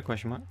 Why is there a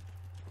question mark?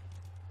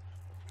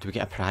 Do we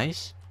get a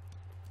prize?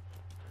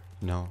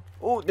 No.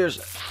 Oh, there's...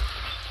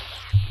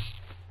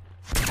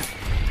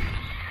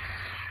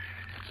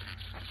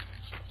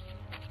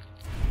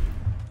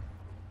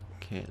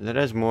 Okay, there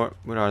is more.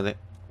 Where are they?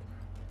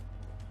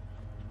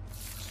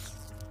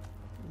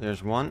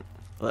 There's one.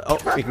 Oh,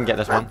 we can get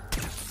this one.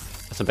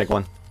 That's a big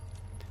one.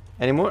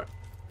 Any more?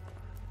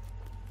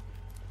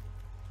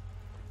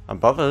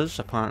 Above us,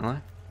 apparently.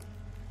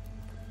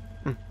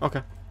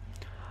 Okay.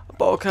 A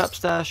bottle cap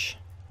stash.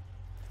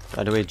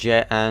 By the way,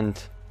 jet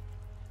and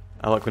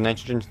a liquid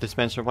nitrogen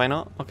dispenser. Why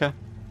not? Okay.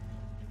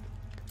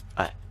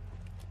 Alright.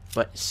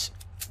 Let's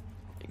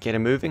get it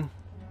moving.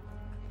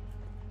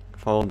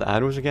 Follow the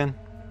arrows again.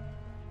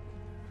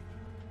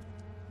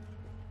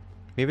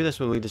 Maybe this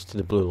will lead us to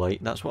the blue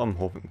light. That's what I'm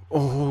hoping.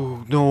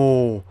 Oh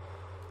no!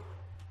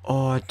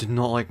 Oh, I do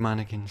not like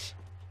mannequins.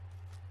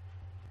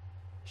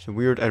 It's a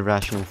weird,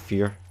 irrational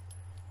fear.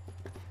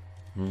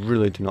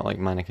 Really do not like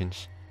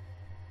mannequins.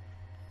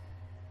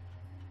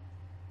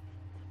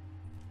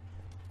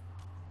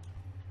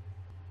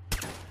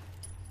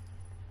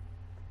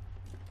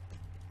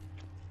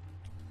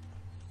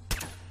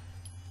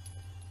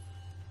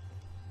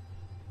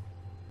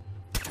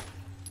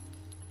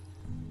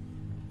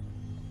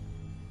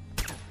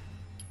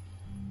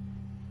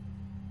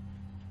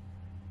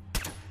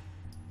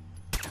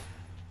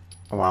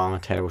 Oh wow, I'm a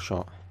terrible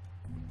shot.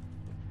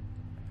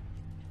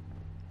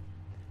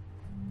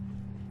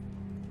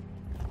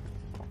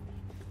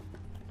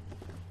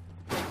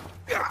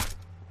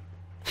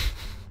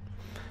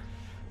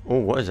 Oh,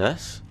 what is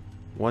this?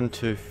 1,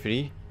 2,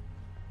 3,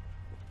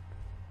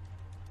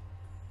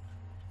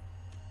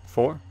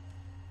 4.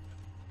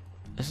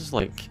 This is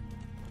like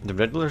the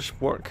Riddler's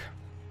work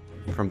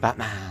from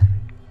Batman.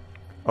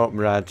 Oh,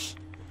 rads.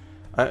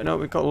 No,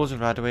 we've got loads of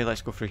rad away.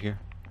 Let's go through here.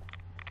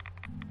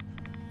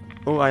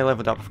 Oh, I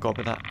leveled up. I forgot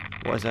about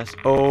that. What is this?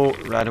 Oh,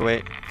 rad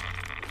away.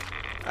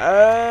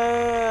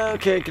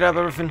 Okay, grab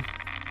everything.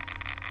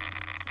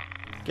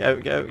 Get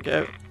out, get out, get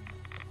out.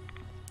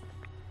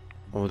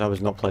 Oh, that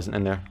was not pleasant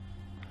in there.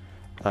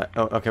 Oh,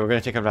 okay, we're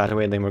going to take a rad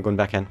away and then we're going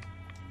back in.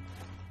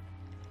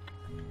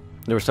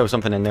 There was still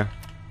something in there.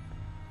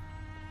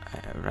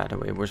 Rad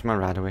away. Where's my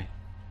rad away?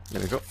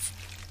 There we go.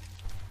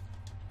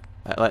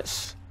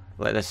 Let's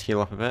let this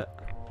heal up a bit.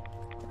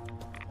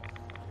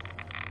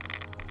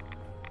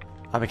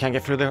 Ah, we can't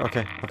get through there?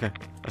 Okay, okay.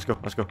 Let's go,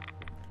 let's go.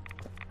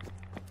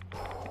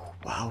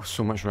 Wow,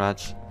 so much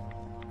rads.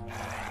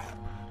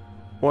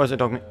 What is it,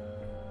 Dogmeat?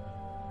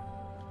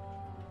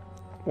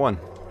 1.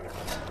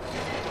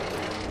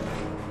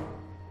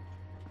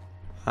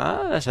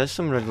 Ah, this is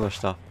some Riddler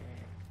stuff.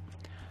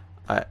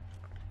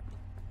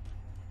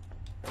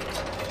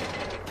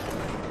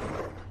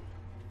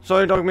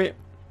 Sorry, Dogmeat.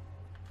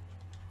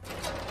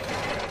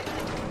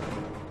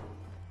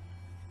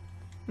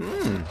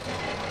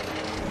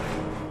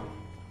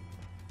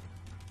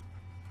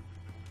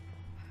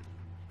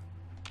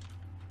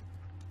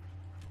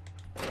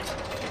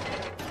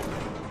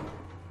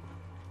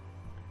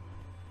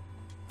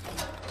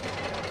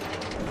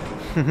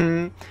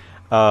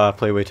 I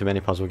play way too many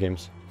puzzle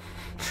games.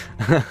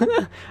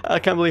 I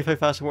can't believe how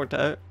fast I worked it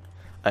out.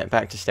 Right,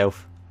 back to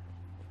stealth.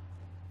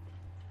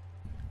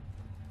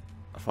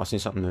 I thought I seen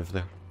something move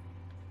there.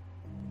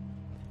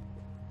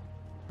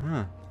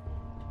 Huh.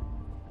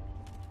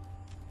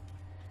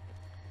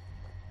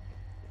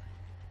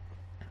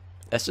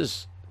 This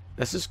is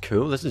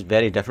cool. This is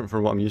very different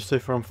from what I'm used to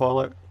from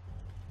Fallout.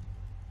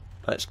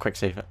 Let's quick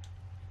save it.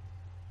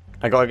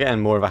 I gotta get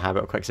in more of a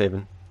habit of quick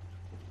saving.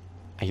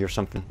 I hear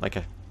something like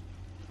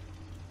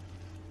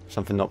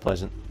something not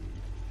pleasant.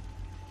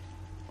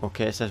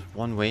 Okay, it says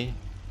one way.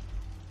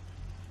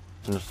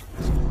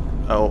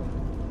 Oh.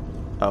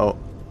 Oh.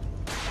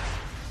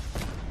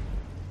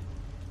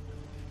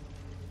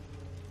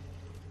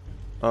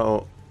 Uh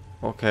oh.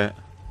 Okay.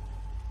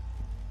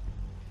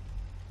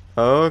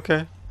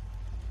 Okay.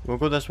 We'll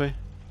go this way.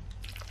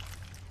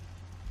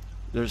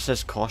 There it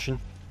says caution.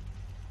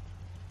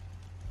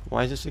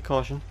 Why does it say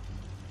caution?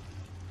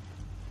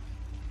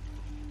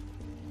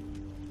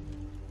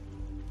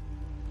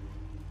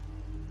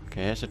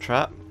 Okay, it's a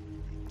trap.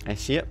 I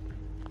see it.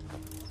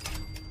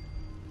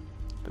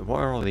 But what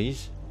are all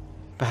these?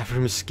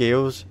 Bathroom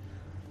scales.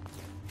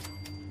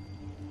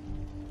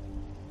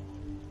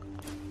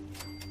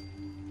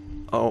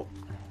 Oh.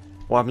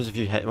 What happens if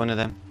you hit one of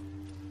them?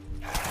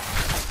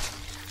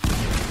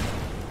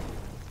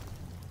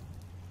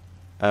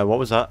 What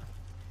was that?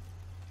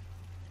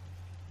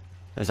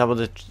 Is that what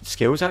the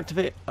scales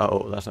activate?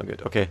 Oh, that's not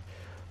good. Okay.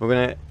 We're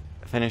gonna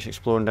finish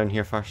exploring down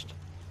here first.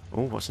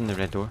 Oh, what's in the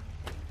red door?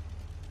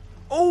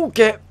 Oh,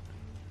 get!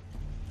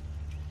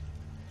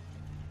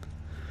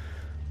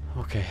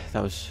 Okay,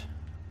 that was...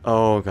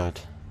 Oh, God.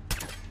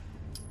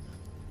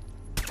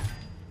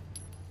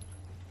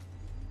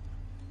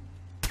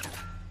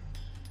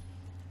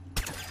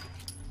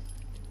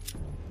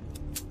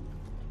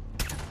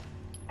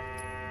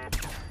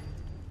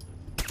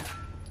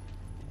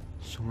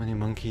 So many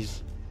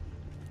monkeys.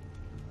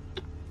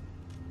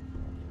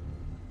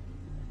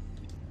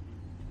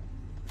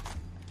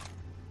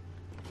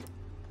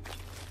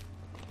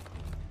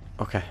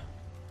 Okay.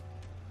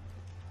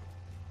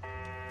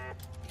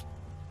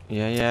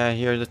 Yeah, I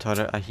hear the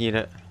turret. I hear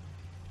it.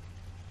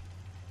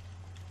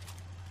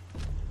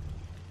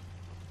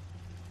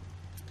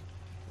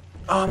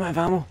 Oh, I'm out of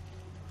ammo.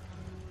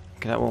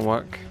 Okay, that won't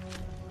work.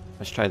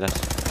 Let's try this.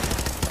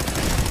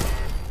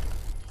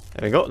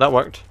 There we go, that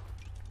worked.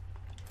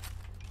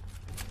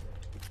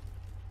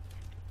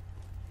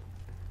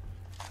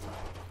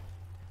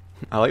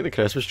 I like the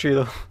Christmas tree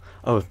though.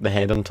 Oh, the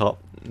head on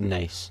top.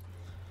 Nice.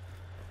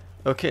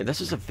 Okay, this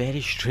is a very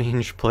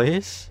strange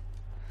place.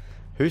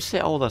 Who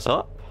set all this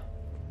up?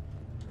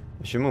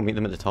 I assume we'll meet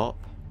them at the top.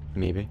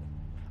 Maybe.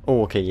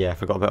 Oh, okay, yeah, I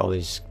forgot about all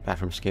these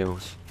bathroom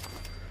scales.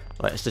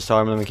 Let's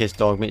disarm them in case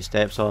Dogmeat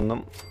steps on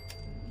them.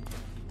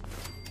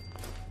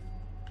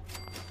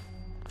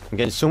 I'm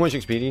getting so much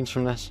experience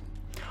from this.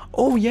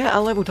 Oh yeah, I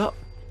leveled up.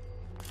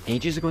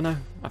 Ages ago now.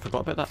 I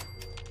forgot about that.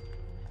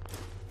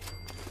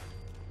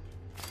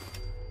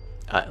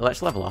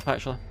 Let's level up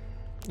actually.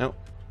 Nope.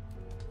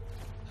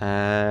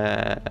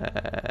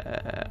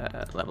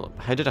 Level up.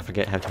 How did I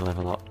forget how to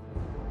level up?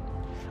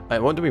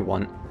 What do we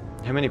want?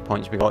 How many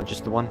points we got?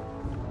 Just the one?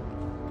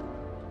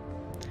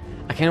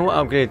 I kinda want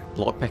to upgrade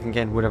lockpicking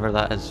again, whatever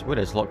that is. What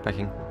is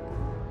lockpicking?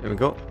 There we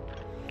go.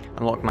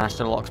 Unlock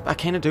master locks. But I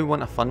kinda do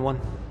want a fun one.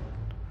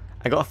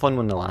 I got a fun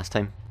one the last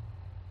time.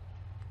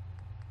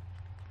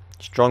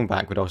 Strong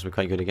back would also be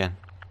quite good again.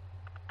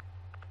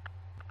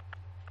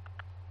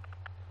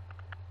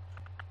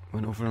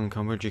 When over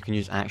encumbered, you can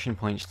use action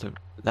points to...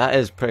 That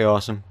is pretty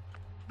awesome.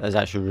 That is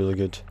actually really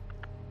good.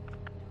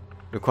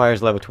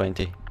 Requires level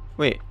 20.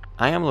 Wait,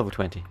 I am level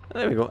 20.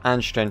 There we go.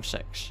 And strength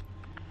 6.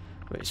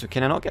 Wait, so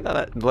can I not get that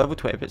at level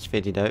 20 if it's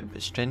faded out?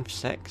 But strength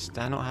 6?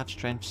 Do I not have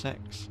strength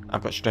 6?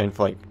 I've got strength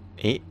like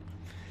 8.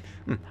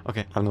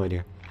 Okay, I have no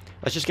idea.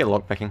 Let's just get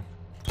lockpicking.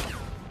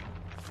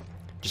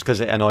 Just because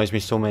it annoys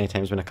me so many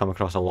times when I come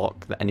across a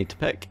lock that I need to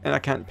pick, and I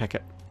can't pick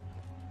it.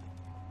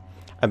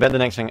 I bet the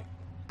next thing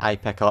I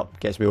pick up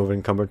gets me over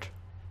encumbered,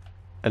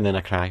 and then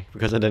I cry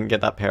because I didn't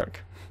get that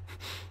perk.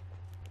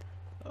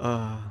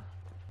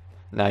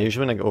 Nah,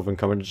 usually when I get over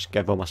encumbered, I just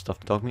give all my stuff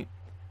to Dogmeat.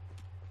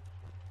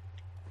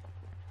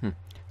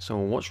 So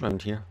what's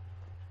around here?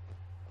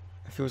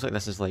 It feels like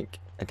this is like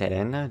a dead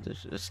end now.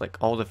 It's like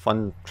all the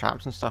fun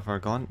traps and stuff are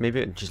gone.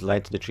 Maybe it just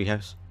led to the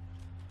treehouse.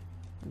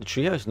 The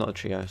treehouse, not the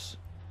treehouse.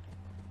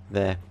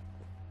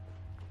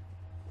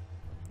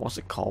 What's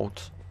it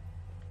called?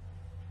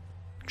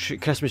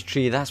 Christmas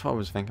tree, that's what I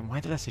was thinking. Why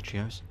did I say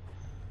treehouse?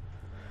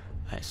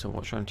 Alright, so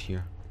what's around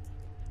here?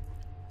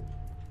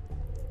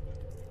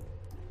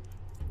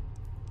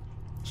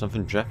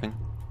 Something dripping.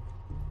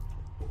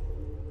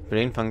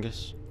 Brain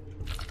fungus.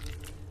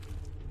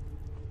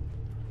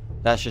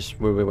 That's just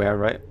where we were,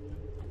 right?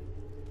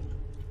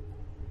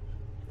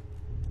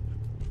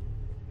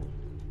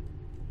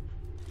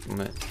 I'm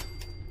gonna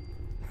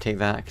take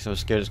that because I was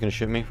scared it's going to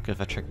shoot me because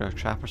if I trigger a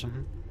trap or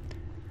something.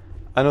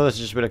 I know this is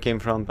just where I came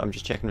from, but I'm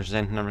just checking if there's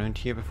anything around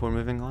here before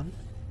moving on.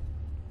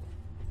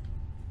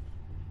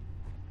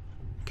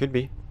 Could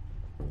be.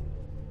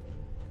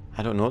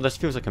 I don't know, this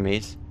feels like a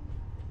maze.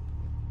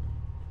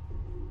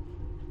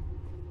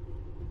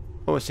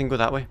 Oh, it's going to go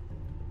that way.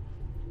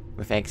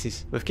 With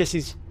X's. With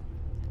kisses.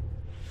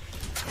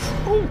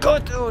 Oh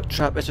god! Oh,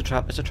 trap, it's a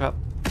trap, it's a trap.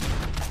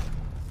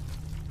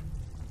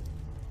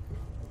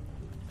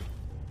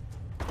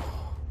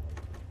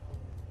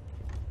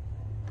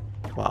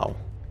 Wow.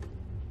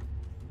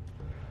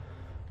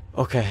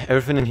 Okay,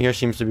 everything in here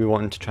seems to be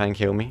wanting to try and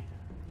kill me.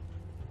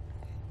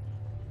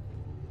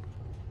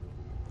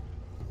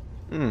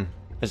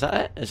 Is that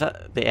it? Is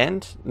that the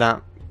end?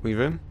 That wee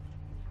room?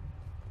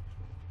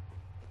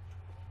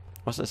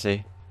 What's that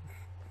say?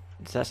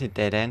 Does that say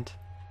dead end?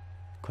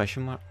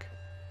 Question mark?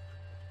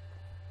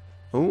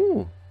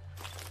 Ooh!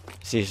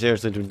 See,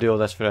 seriously, to do all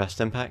this for a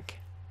stim pack?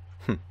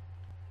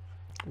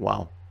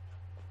 Wow.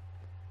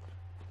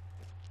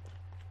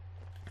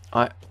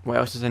 Alright, what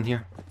else is in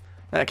here?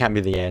 That can't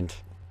be the end.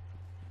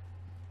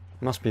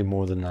 Must be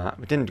more than that.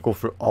 We didn't go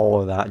through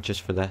all of that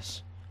just for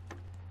this.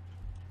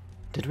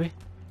 Did we?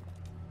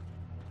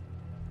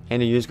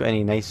 Any of you got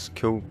any nice,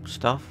 cool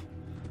stuff?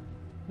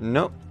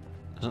 Nope.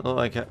 Doesn't look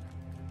like it.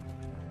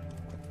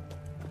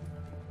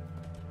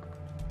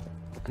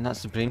 And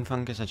that's the brain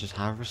fungus I just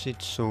harvested,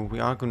 so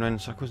we are going round in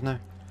circles now.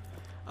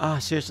 Ah,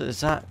 seriously,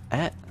 is that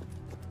it?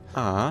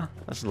 Ah,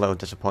 that's a little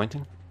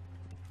disappointing.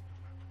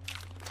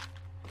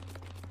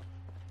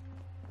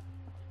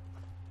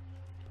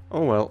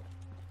 Oh well.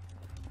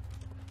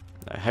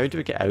 Now, how do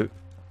we get out?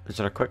 Is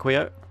there a quick way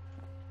out?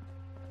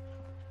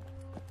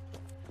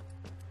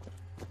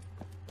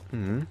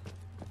 Hmm.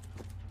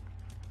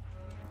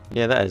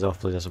 Yeah, that is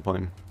awfully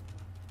disappointing.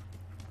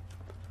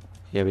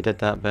 Yeah, we did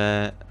that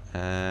bit.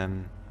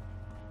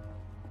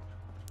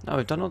 Oh,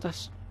 we've done all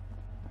this.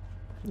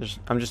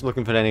 I'm just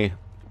looking for any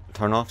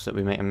turn-offs that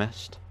we might have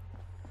missed.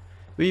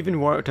 We even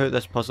worked out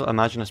this puzzle.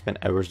 Imagine I spent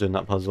hours doing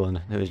that puzzle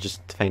and it was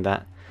just to find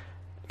that.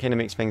 Kind of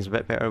makes things a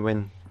bit better when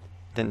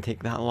it didn't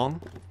take that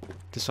long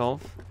to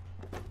solve.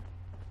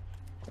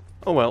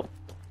 Oh well.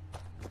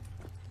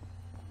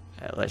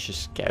 Let's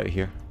just get out of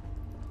here.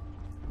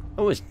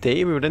 Oh, it's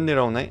day. We were in there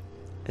all night.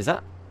 Is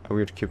that a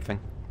weird cube thing?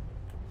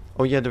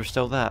 Oh yeah, there was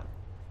still that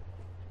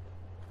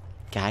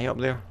guy up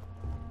there.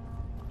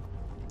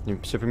 The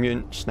super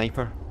mutant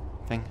sniper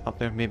thing up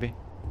there, maybe.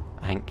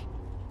 I think.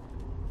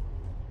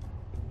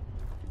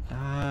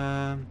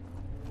 I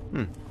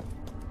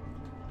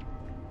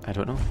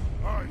don't know.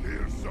 I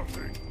hear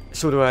something.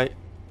 So do I.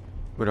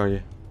 Where are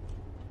you?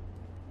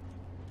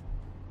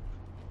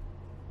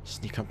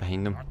 Sneak up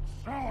behind them.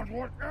 Sound,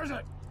 what is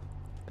it?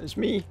 It's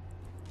me.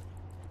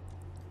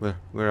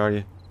 Where are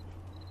you?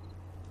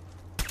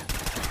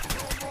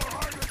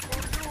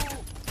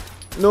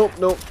 Nope,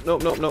 nope,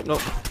 nope, nope, nope,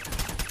 nope.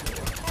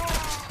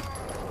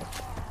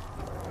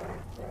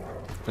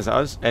 Is that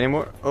us? Any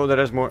more? Oh, there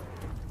is more.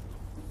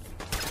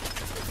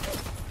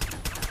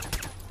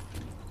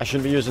 I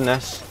shouldn't be using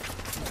this.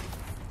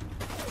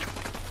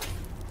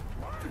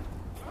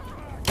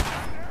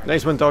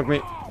 Nice one, dog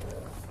meat.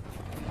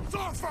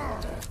 Suffer!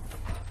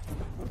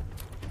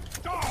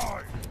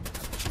 Die!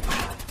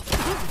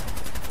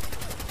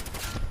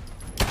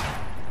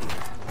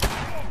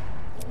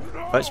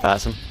 Let's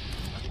pass him.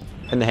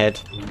 In the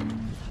head.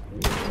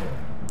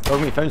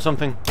 Dog meat found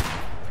something.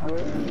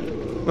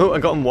 Oh, I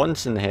got him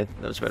once in the head.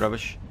 That was a bit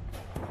rubbish.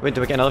 Wait,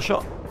 do we get another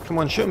shot? Come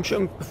on, shoot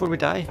him before we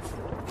die.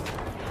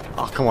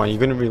 Oh, come on, you're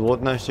going to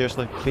reload now,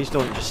 seriously? Please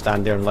don't just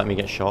stand there and let me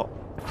get shot.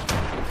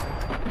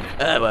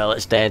 Well,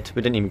 it's dead.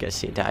 We didn't even get to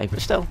see it die, but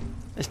still,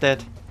 it's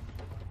dead.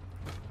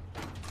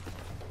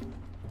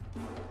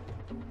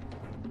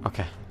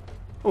 Okay.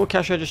 Oh,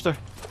 cash register.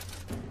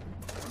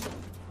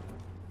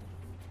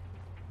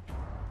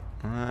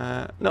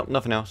 Nope,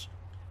 nothing else.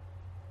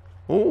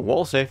 Oh,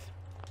 wall safe.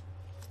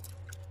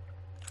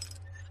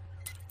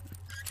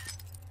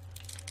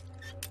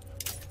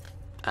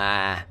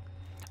 Ah,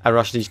 I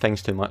rush these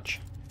things too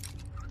much.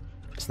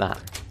 It's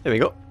that. There we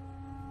go.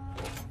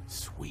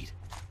 Sweet.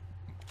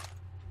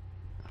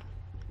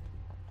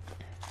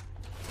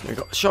 There we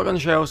go. Shotgun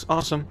shells.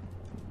 Awesome.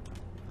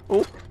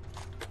 Oh,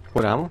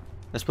 more ammo.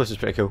 This place is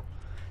pretty cool.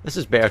 This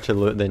is better to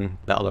loot than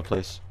that other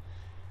place.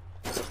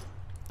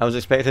 I was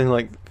expecting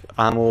like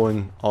ammo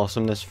and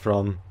awesomeness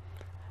from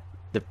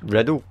the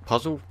Riddle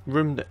puzzle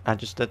room that I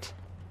just did.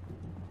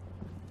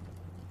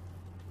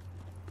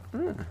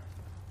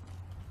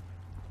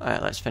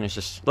 Alright, let's finish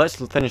this. Let's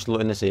finish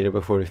looting this area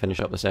before we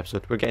finish up this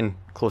episode. We're getting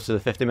close to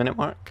the 50-minute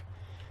mark,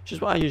 which is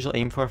what I usually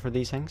aim for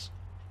these things.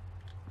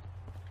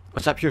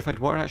 What's that, purified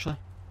water actually?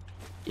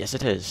 Yes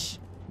it is.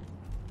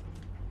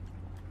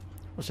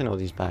 What's in all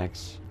these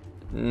bags?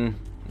 Nah.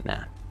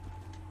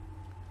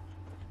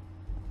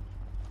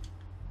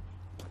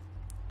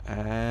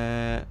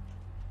 A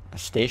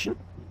station?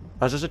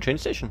 Oh, is this a train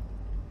station?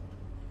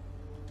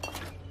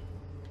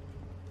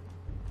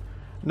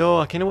 No,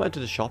 I kinda want to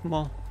do the shopping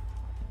mall.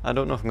 I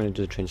don't know if I'm going to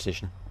do the train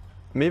station.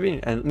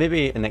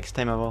 Maybe next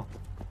time I will.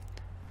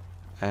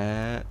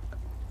 Yeah,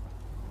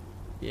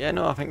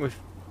 no, I think we've...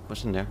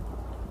 What's in there?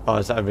 Oh,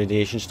 is that a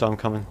radiation storm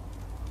coming?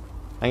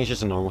 I think it's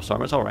just a normal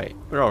storm. It's alright.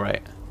 We're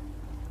alright.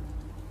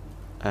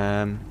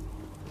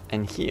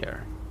 In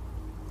here.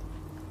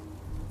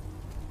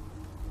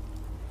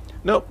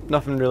 Nope,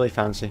 nothing really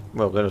fancy.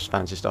 Well, there was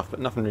fancy stuff,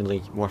 but nothing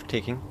really worth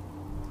taking.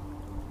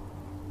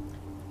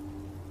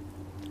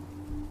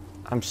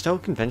 I'm still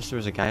convinced there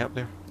was a guy up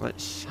there.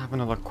 Let's have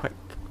another quick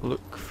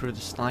look through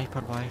the sniper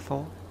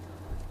rifle.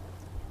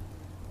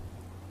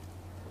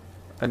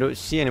 I don't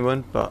see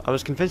anyone, but I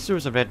was convinced there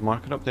was a red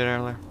marker up there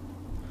earlier.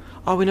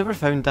 Oh, we never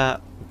found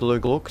that blue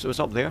glow because it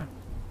was up there.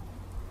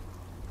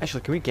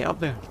 Actually, can we get up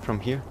there from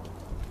here?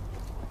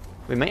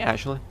 We might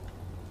actually.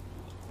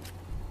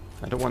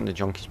 I don't want the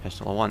Junkie's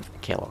pistol, I want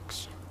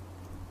Kellogg's.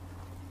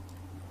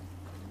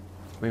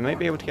 We might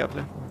be able to get up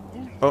there.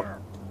 Oh,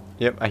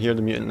 yep, I hear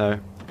the mutant now.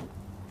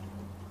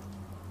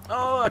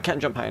 Oh, I can't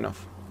jump high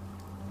enough.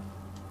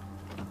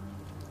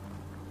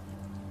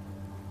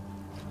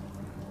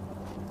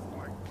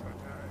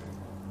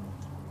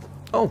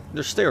 Oh,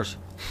 there's stairs.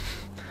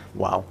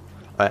 Wow.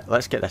 Alright,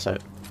 let's get this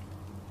out.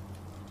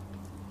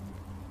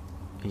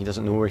 He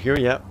doesn't know we're here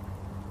yet.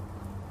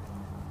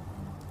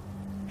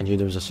 I knew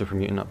there was a super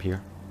mutant up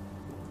here.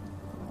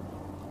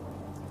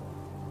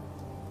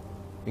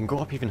 We can go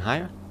up even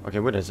higher? Okay,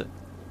 what is it?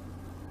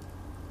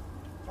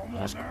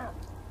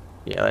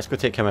 Yeah, let's go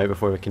take him out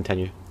before we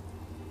continue.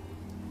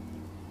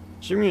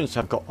 Super mutants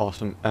have got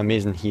awesome,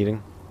 amazing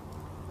hearing.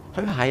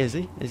 How high is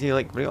he? Is he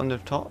like right on the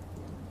top?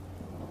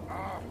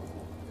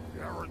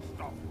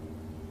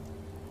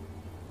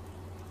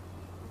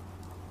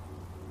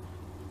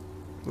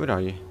 Where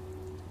are you?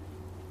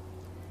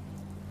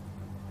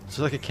 Is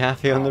there like a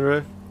cafe on the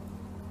roof?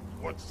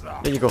 What's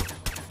that? There you go.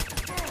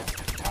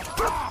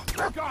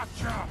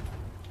 Gotcha!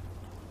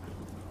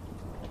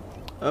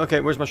 Okay,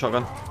 where's my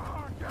shotgun?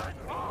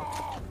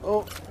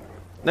 Oh,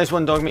 nice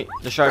one, dog meat.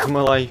 The shark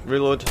will I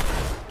reload.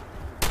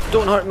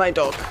 Don't hurt my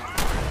dog.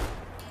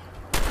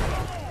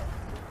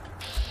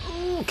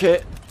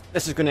 Okay,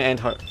 this is going to end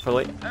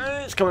hurtfully.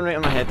 It's coming right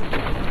on my head.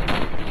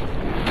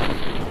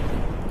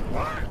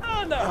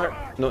 Oh, that hurt.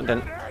 No, it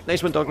didn't.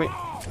 Nice one, dog meat.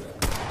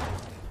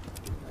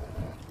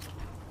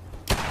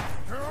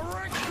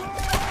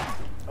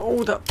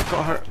 Oh, that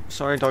got hurt.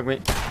 Sorry, dog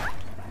meat.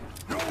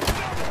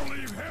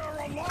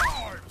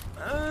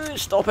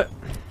 Stop it.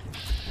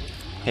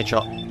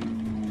 Headshot.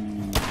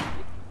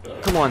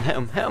 Come on, hit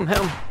him, hit him, hit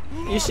him.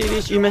 Are you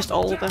serious? You missed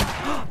all of them?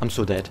 I'm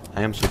so dead.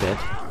 I am so dead.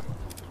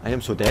 I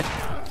am so dead.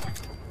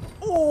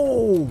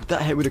 Oh,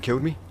 that hit would have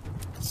killed me.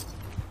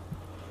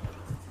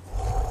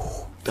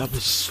 That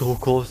was so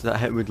close. That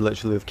hit would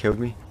literally have killed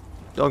me.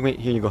 Dog meat,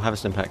 here you go. Have a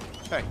stim pack.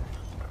 Hey.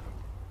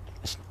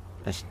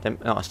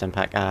 Not a stim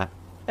pack.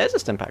 It is a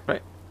stim pack,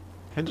 right?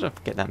 How did I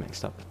get that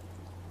mixed up?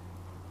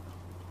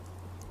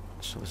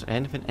 So is there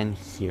anything in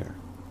here?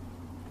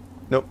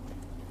 Nope.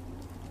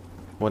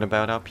 What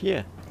about up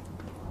here?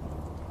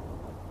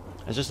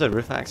 Is this the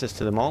roof access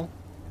to the mall?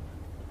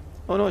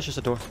 Oh no, it's just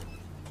a door.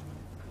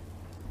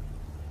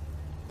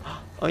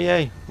 Oh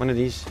yay, one of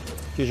these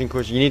fusion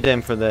cores. You need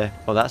them for the...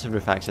 Oh, that's the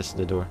roof access to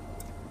the door.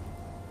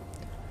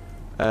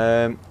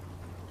 Oh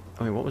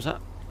wait, what was that?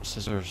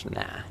 Scissors?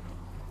 Nah.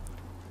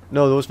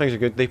 No, those things are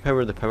good. They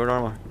power the power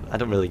armor. I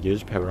don't really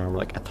use power armor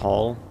like at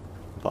all,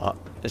 but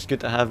it's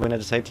good to have when I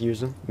decide to use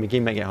them. The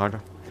game might get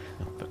harder.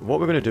 But what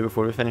we're going to do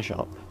before we finish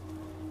up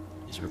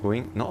is we're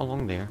going, not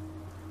along there,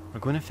 we're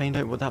going to find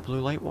out what that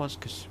blue light was,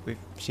 because we've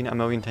seen it a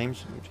million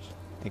times. We just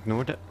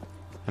ignored it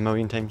a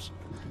million times.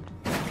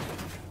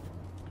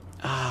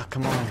 Ah,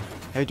 come on.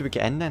 How do we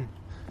get in then?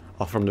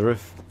 Oh, from the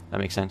roof. That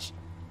makes sense.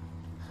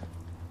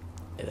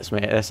 Yeah,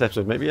 this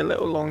episode might be a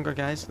little longer,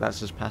 guys. That's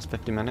just past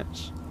 50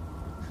 minutes.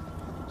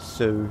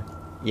 So,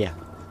 yeah.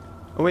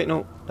 Oh wait,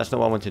 no. That's not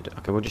what I wanted to do.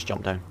 Okay, we'll just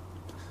jump down.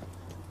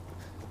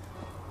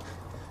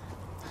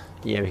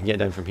 Yeah, we can get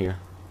down from here.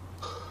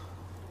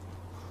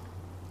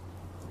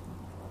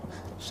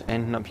 Just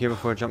ending up here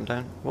before I jump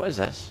down. What is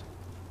this?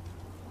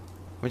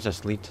 Where's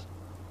this lead?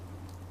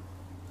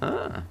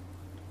 Ah.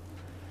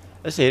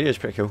 This area is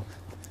pretty cool.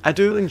 I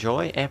do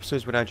enjoy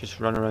episodes where I just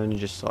run around and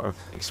just sort of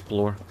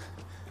explore.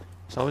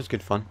 It's always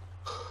good fun.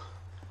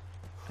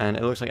 And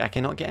it looks like I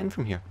cannot get in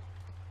from here.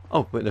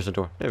 Oh, wait, there's a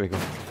door. There we go.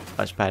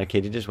 That's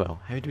barricaded as well.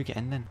 How do we get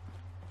in then?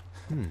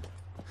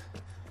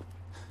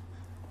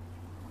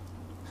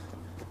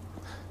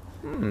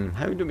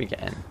 How do we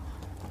get in?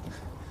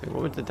 Wait,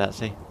 what did that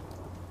say?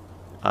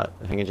 I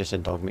think it just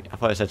said dog meat. I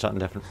thought it said something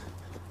different.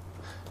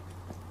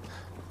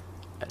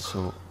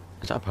 So,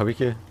 is that a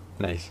barbecue?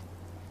 Nice.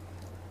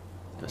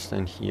 That's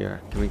down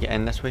here. Can we get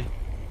in this way?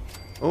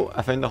 Oh,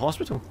 I found the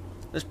hospital.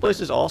 This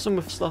place is awesome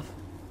with stuff.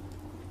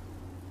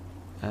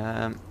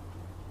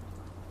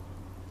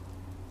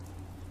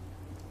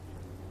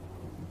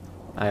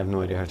 I have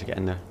no idea how to get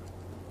in there.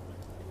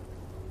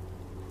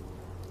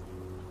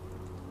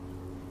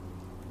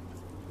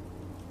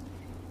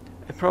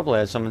 It probably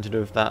has something to do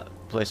with that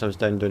place I was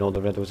down doing all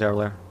the riddles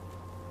earlier.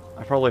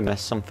 I probably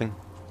missed something.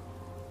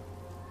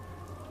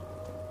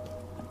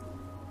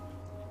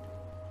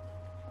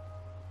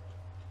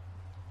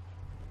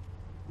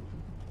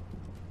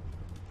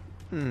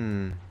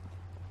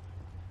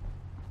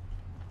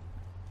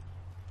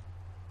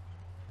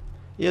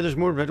 Yeah, there's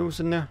more riddles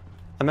in there.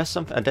 I missed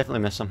something. I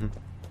definitely missed something.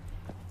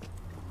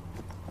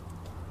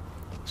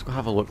 Let's go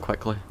have a look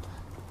quickly.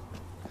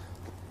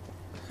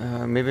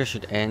 Maybe I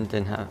should end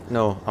and have...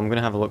 No, I'm going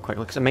to have a look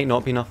quickly because it might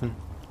not be nothing.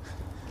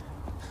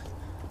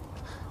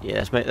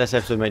 Yeah, this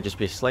episode might just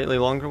be a slightly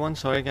longer one.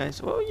 Sorry,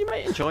 guys. Well, you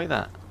might enjoy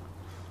that.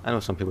 I know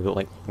some people don't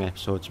like long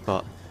episodes,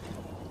 but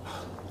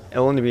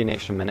it'll only be an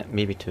extra minute,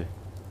 maybe 2.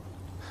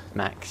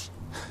 Max.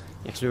 Yeah,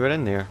 because we were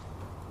in there.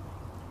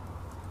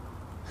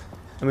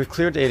 And we've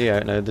cleared the area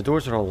out now. The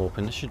doors are all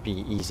open. This should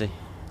be easy.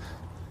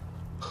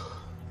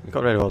 We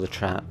got rid of all the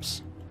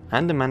traps.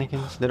 And the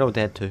mannequins. They're all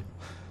dead too.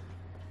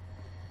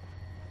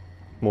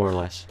 More or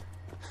less.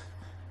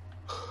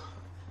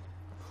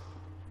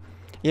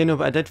 Yeah, no,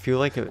 but I did feel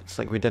like it's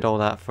like we did all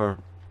that for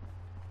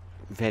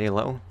very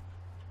little.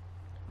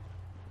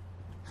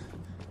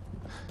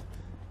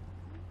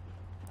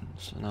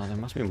 So no, there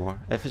must be more.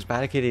 If it's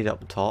barricaded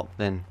up top,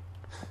 then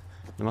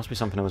there must be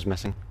something I was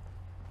missing.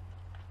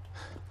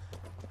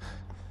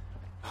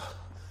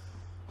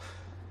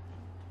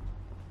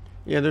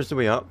 Yeah, there's the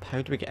way up.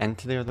 How do we get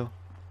into there though?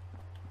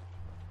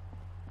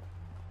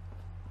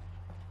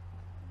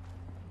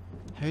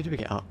 How do we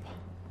get up?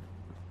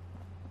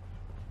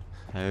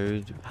 How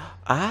do...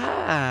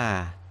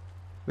 Ah!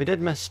 We did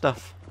miss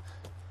stuff.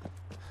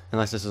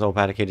 Unless this is all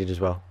barricaded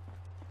as well.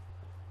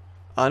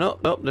 Ah, no,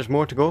 no, there's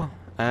more to go.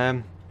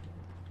 I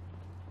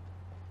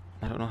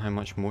don't know how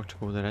much more to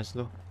go there is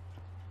though.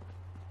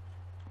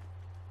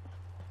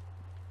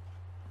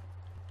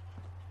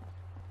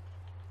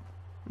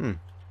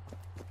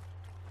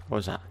 What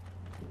was that?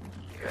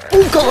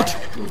 Oh god!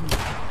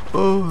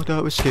 Oh,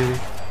 that was scary.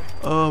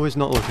 Oh, I was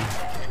not looking.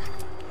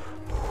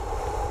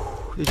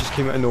 They just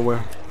came out of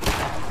nowhere.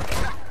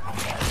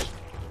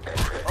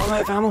 Oh, I'm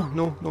out of ammo!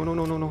 No, no, no,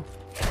 no, no, no.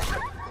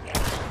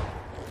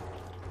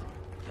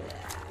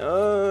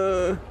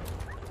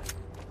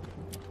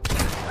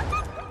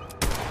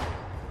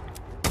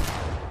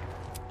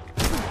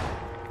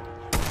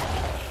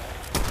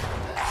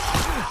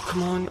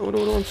 Come on! Oh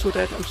no, no, I'm so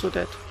dead! I'm so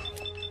dead!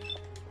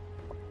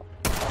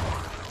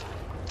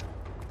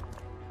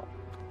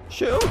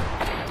 Shoot!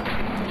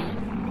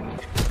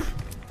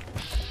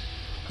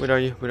 Where are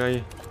you? Where are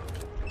you?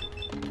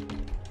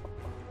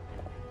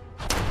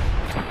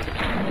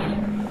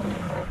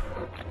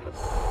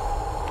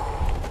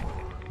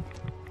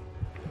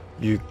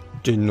 You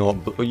do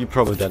not. Well, you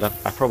probably did. I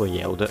probably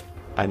yelled it.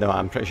 I know.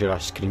 I'm pretty sure I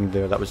screamed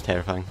there. That was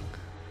terrifying.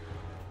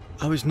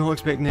 I was not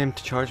expecting them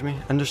to charge me.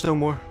 And there's still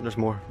more. There's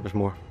more. There's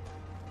more.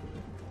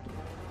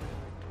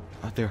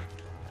 Out there.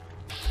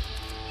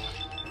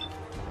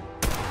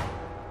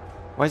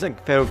 Why is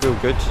that feral ghoul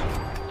good?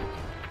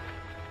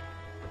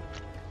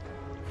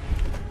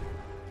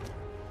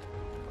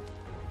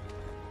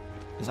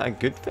 Is that a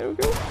good feral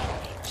ghoul?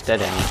 It's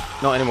dead anyway.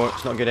 Not anymore.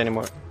 It's not good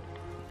anymore.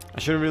 I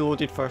should have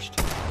reloaded first.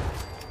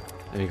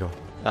 There you go.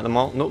 At them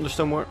all? Nope, there's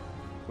still more.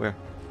 Where?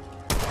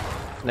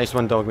 Nice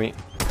one, dog meat.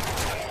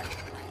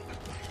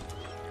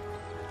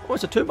 Oh,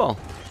 it's a 2-ball.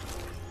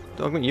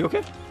 Dog meat, you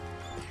okay?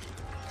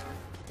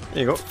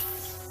 There you go.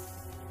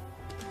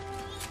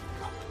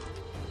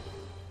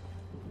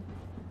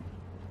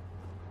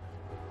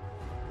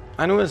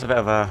 I know it's a bit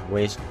of a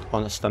waste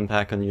on a stun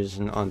pack and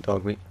using it on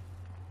dog meat.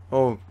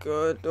 Oh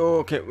good. Oh,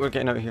 okay, we're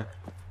getting out of here.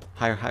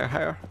 Higher, higher,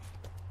 higher.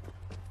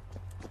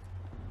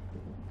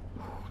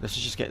 This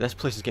is just this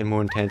place is getting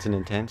more intense and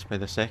intense by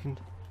the second.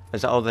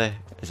 Is that all the...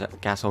 is that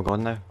gas all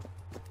gone now?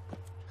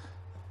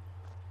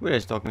 Where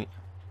is dog meat?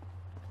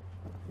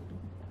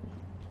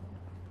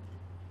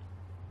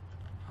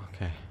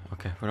 Okay,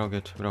 okay, we're all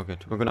good, we're all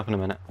good. We're going up in a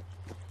minute.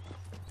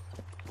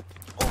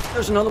 Oh,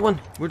 there's another one!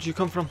 Where did you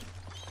come from?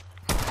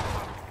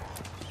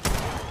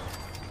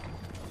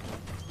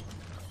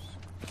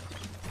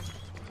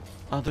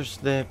 Oh, there's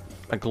a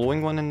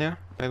glowing one in there,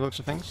 by the looks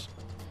of things.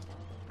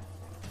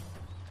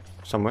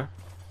 Somewhere.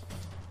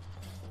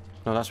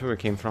 No, that's where we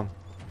came from.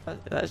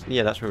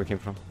 Yeah, that's where we came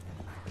from.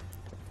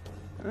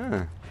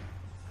 Ah.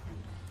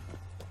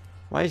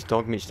 Why is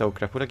dog meat still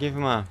crippled? I gave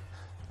him a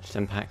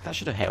stim pack. That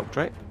should have helped,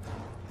 right?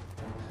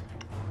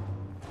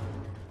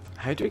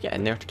 How do we get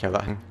in there to kill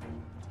that thing?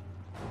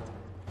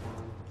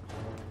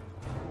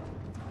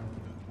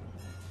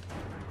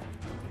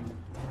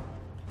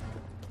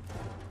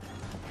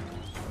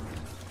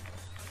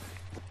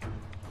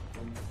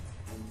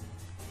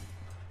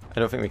 I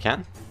don't think we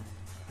can.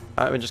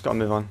 We just gotta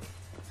move on.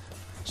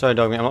 Sorry,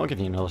 dog meat, I'm not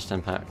giving you another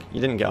stim pack. You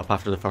didn't get up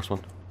after the first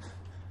one.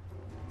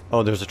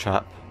 Oh, there's a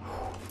trap.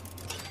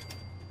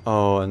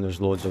 Oh, and there's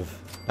loads of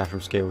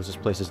bathroom scales. This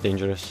place is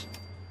dangerous.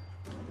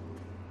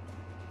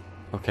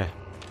 Okay.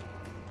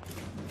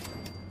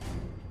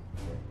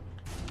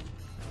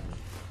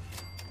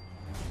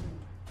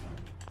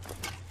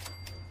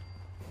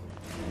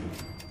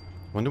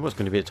 Wonder what's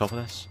going to be at the top of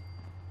this.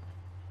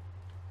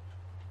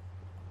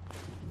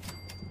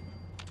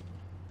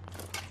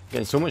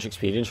 Getting so much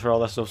experience for all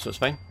this stuff, so it's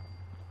fine.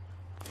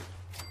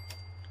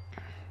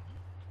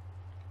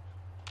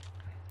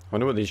 I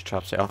wonder what these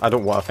traps set off. I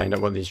don't want to find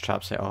out what these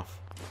traps set off.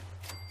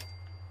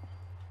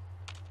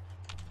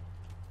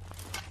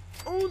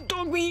 Oh,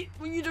 dog meat!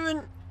 What are you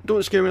doing?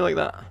 Don't scare me like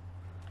that.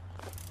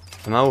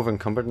 Am I over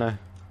encumbered now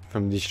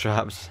from these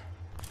traps?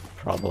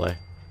 Probably.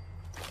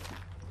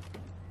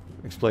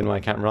 Explain why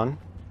I can't run.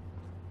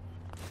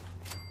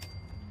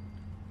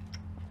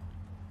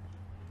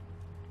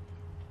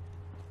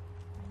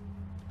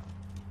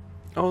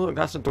 Oh look,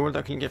 that's a door that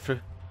I can get through.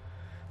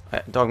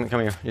 Dog meat,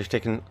 come here. You're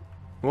taking...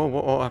 Whoa,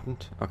 what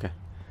happened? Okay.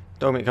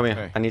 Dog meat, come here.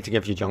 Hey. I need to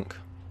give you junk.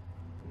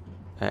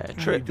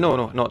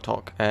 No, not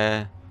talk.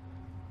 What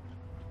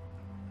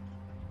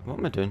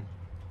am I doing?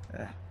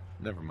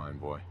 Never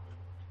mind, boy.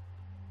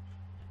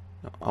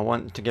 No, I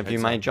want to give you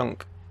my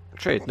junk.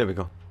 Trade, there we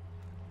go.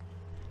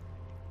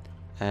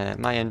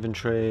 My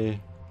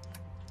inventory.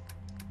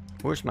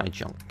 Where's my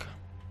junk?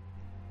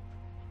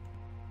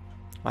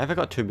 Why have I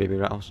got 2 baby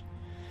rattles?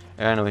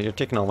 Anyway, you're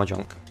taking all my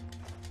junk.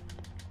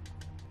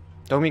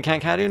 Don't mean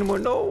can't carry anymore?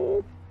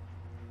 No!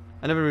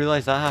 I never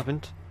realised that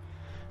happened.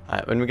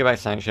 Alright, when we get back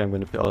to Sanctuary, I'm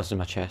going to put all this in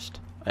my chest.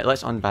 Alright,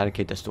 let's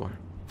unbarricade this door.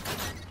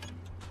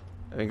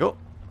 There we go.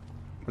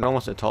 We're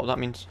almost at the top, that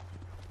means.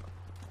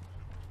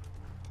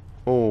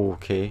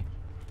 Okay.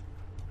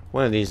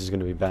 One of these is going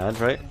to be bad,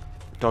 right?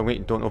 Dog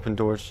meat, don't open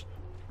doors.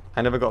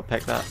 I never got to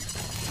pick that.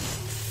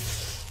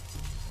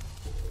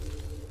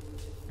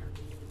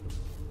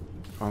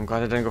 Oh, I'm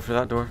glad I didn't go through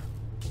that door.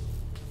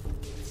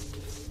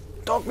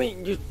 Dog meat,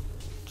 you...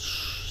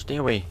 Shh, stay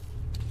away.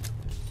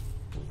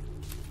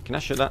 Can I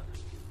shoot that?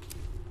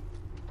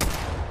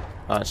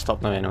 Oh, it's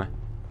stopped now anyway.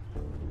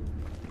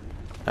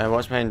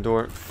 What's behind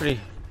door 3?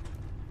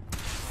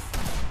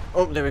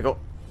 Oh, there we go.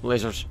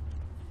 Lasers.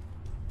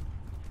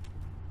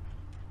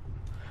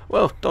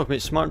 Well, dog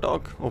meat, smart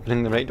dog,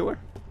 opening the right door.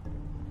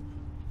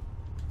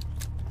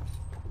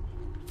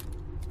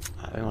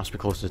 We must be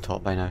close to the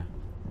top by now.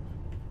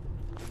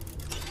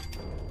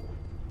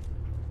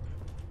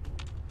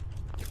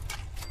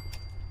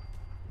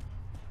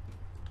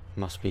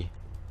 Must be.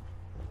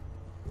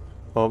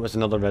 Oh, it was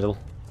another riddle.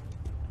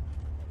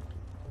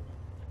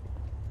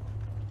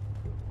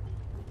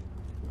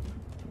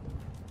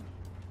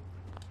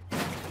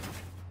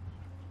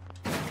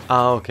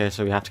 Ah, okay,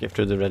 so we have to get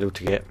through the riddle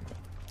to get...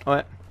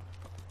 Alright.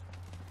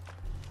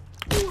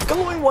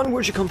 Glowing one,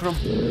 where'd you come from?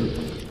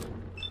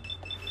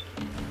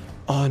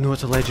 Oh no,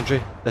 it's a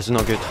legendary. This is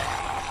not good.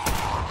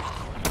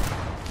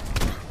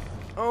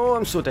 Oh,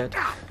 I'm so dead.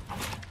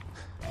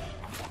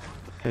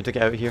 How to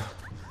get out of here?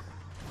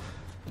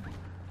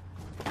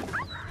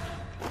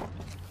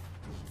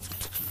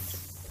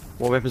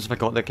 What weapons have I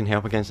got that can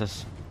help against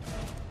this?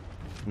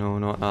 No,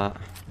 not that.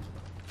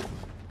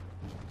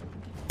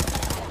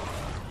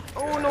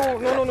 Oh no,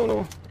 no, no, no,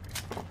 no.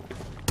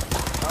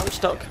 I'm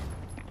stuck.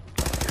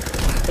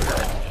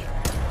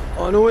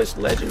 Oh no, it's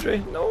legendary.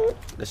 No,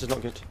 this is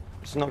not good.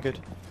 This is not good.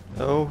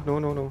 Oh, no,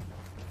 no, no.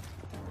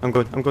 I'm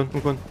going, I'm going,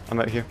 I'm going. I'm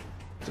out here.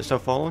 Is it still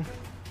following?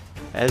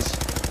 It is.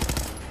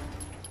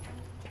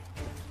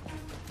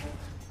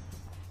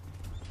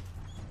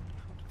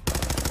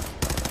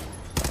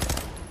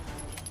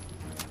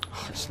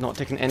 Oh, it's not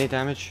taking any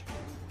damage.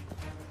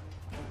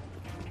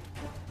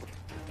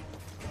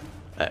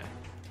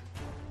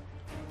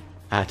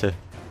 I had to.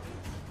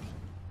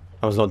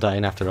 I was not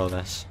dying after all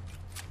this.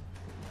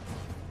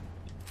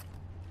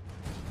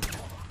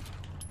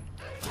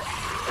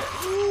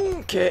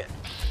 Okay.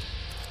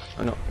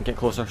 Oh no, get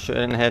closer, shoot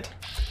it in the head.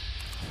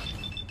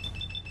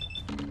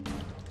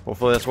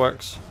 Hopefully this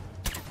works.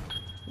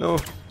 No,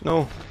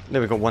 no.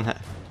 There we go, 1 hit.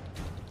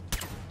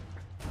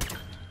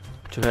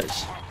 2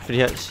 hits, 3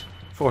 hits,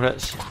 4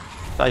 hits,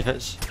 5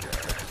 hits.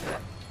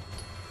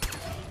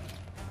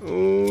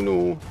 Oh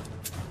no.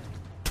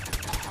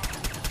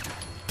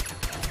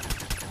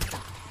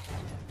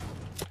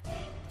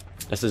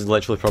 This is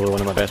literally probably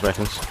one of my best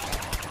weapons.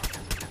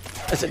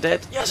 Is it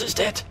dead? Yes, it's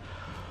dead!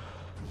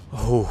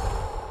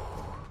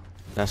 Oh,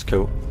 that's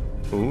cool.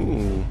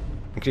 Ooh,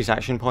 increase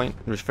action point,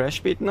 refresh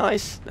speed,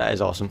 nice. That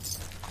is awesome.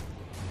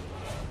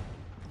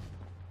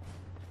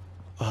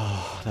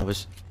 Oh, that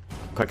was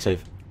quick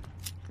save.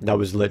 That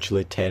was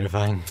literally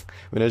terrifying.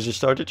 When I just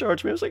started to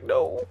charge me, I was like,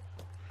 no.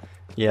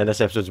 Yeah,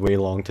 this episode's way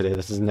long today.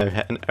 This is now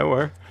hit an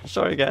hour.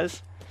 Sorry,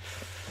 guys.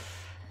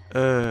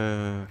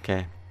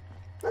 Okay.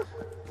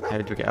 How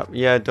did we get up?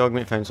 Yeah,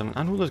 Dogmeat found something.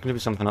 I know there's going to be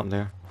something up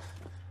there.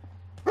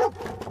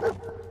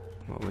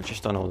 Well, we've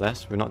just done all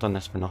this. We've not done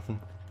this for nothing.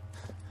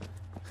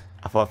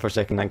 I thought for a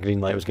second that green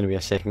light was going to be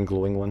a second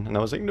glowing one, and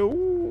I was like,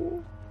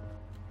 no.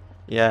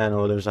 Yeah,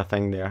 no, there's a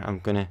thing there. I'm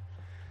going to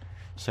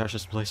search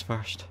this place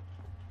first.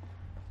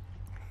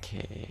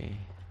 Okay.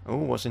 Oh,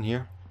 what's in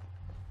here?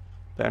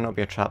 Better not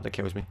be a trap that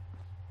kills me.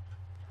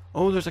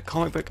 Oh, there's a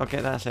comic book. I'll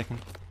get that in a second.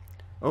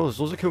 Oh, there's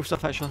loads of cool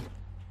stuff actually.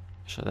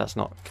 Actually, that's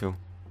not cool.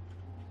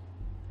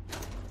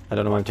 I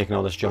don't know why I'm taking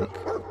all this junk.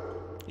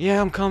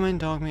 Yeah, I'm coming,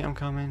 Dogmeat, I'm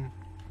coming.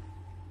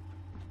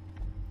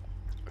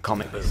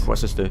 Comic book.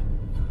 What's this do?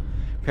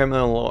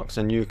 Permanent unlocks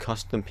a new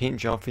custom paint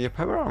job for your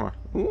power armor.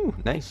 Ooh,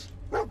 nice.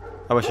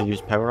 I wish I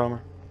used power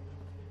armor.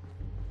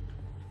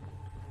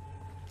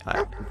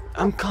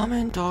 I'm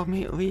coming,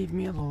 Dogmeat, leave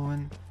me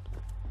alone.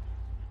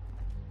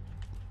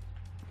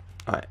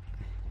 Alright.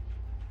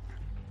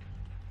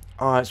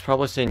 Oh, it's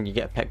probably saying you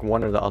get to pick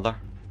one or the other.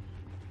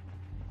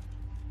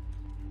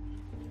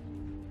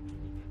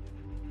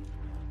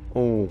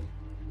 Oh,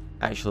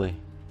 actually.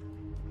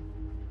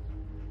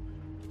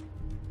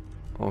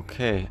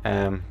 Okay,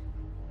 yeah,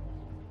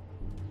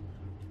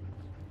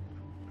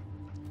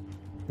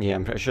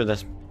 I'm pretty sure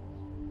this...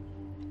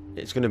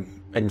 It's gonna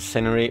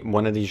incinerate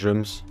one of these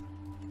rooms.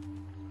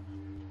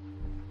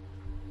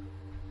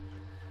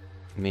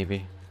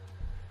 Maybe.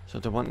 So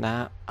do I want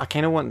that? I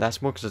kinda want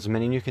this more because there's a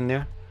mini nuke in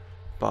there.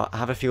 But I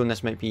have a feeling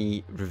this might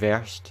be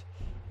reversed.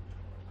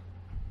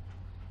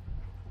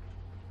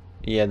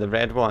 Yeah, the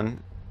red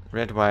one,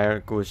 red wire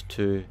goes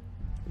to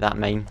that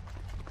mine.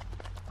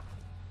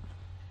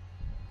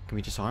 Can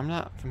we disarm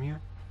that from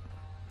here?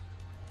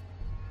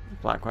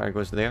 Black wire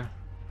goes there.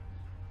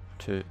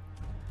 2.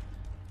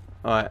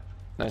 Alright,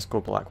 let's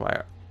go black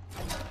wire.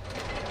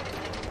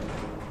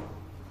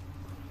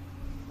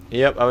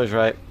 Yep, I was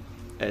right.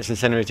 It's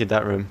incinerated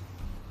that room.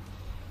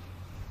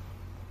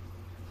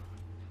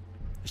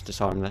 Let's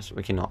disarm this.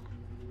 We cannot.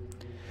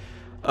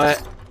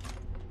 Alright.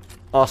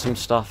 Awesome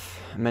stuff.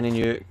 Mini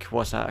nuke.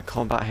 What's that? A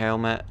combat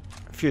helmet.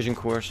 Fusion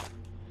cores.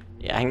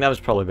 Yeah, I think that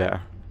was probably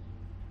better.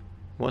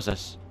 What's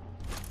this?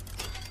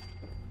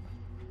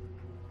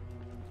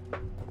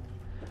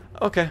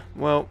 Okay,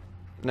 well,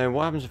 now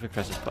what happens if we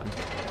press this button?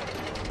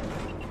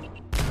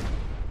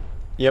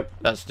 Yep,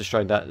 that's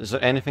destroyed that. Is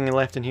there anything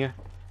left in here?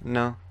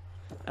 No.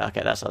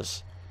 Okay, that's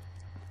us.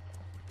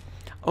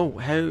 Oh,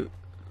 how...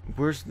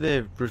 Where's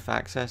the roof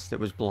access that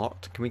was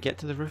blocked? Can we get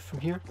to the roof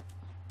from here?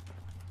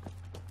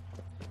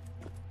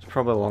 It's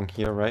probably along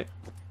here, right?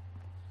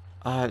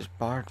 Ah, it's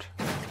barred.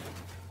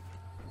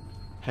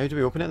 How do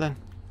we open it then?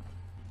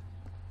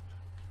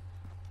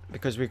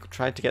 Because we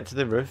tried to get to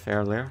the roof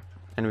earlier,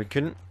 and we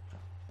couldn't.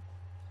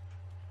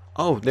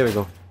 Oh, there we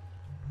go.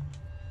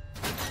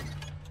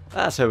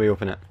 That's how we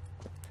open it.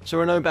 So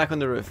we're now back on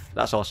the roof.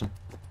 That's awesome.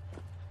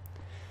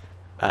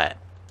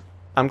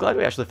 I'm glad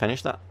we actually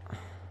finished that.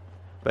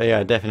 But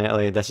yeah,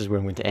 definitely this is where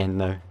I'm going to end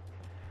now.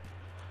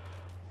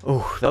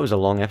 Oh, that was a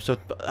long episode,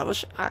 but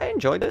I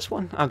enjoyed this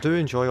one. I do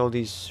enjoy all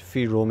these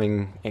free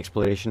roaming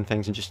exploration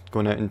things and just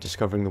going out and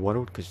discovering the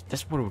world, because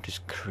this world is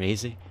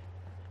crazy.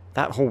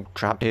 That whole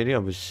trapped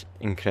area was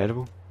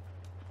incredible.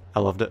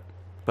 I loved it.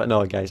 But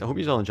no guys, I hope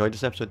you all enjoyed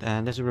this episode,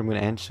 and this is where I'm going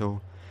to end,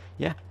 so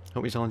yeah,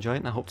 hope you all enjoyed it,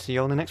 and I hope to see you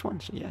all in the next one.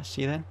 So yeah,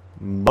 see you then.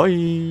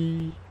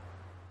 Bye!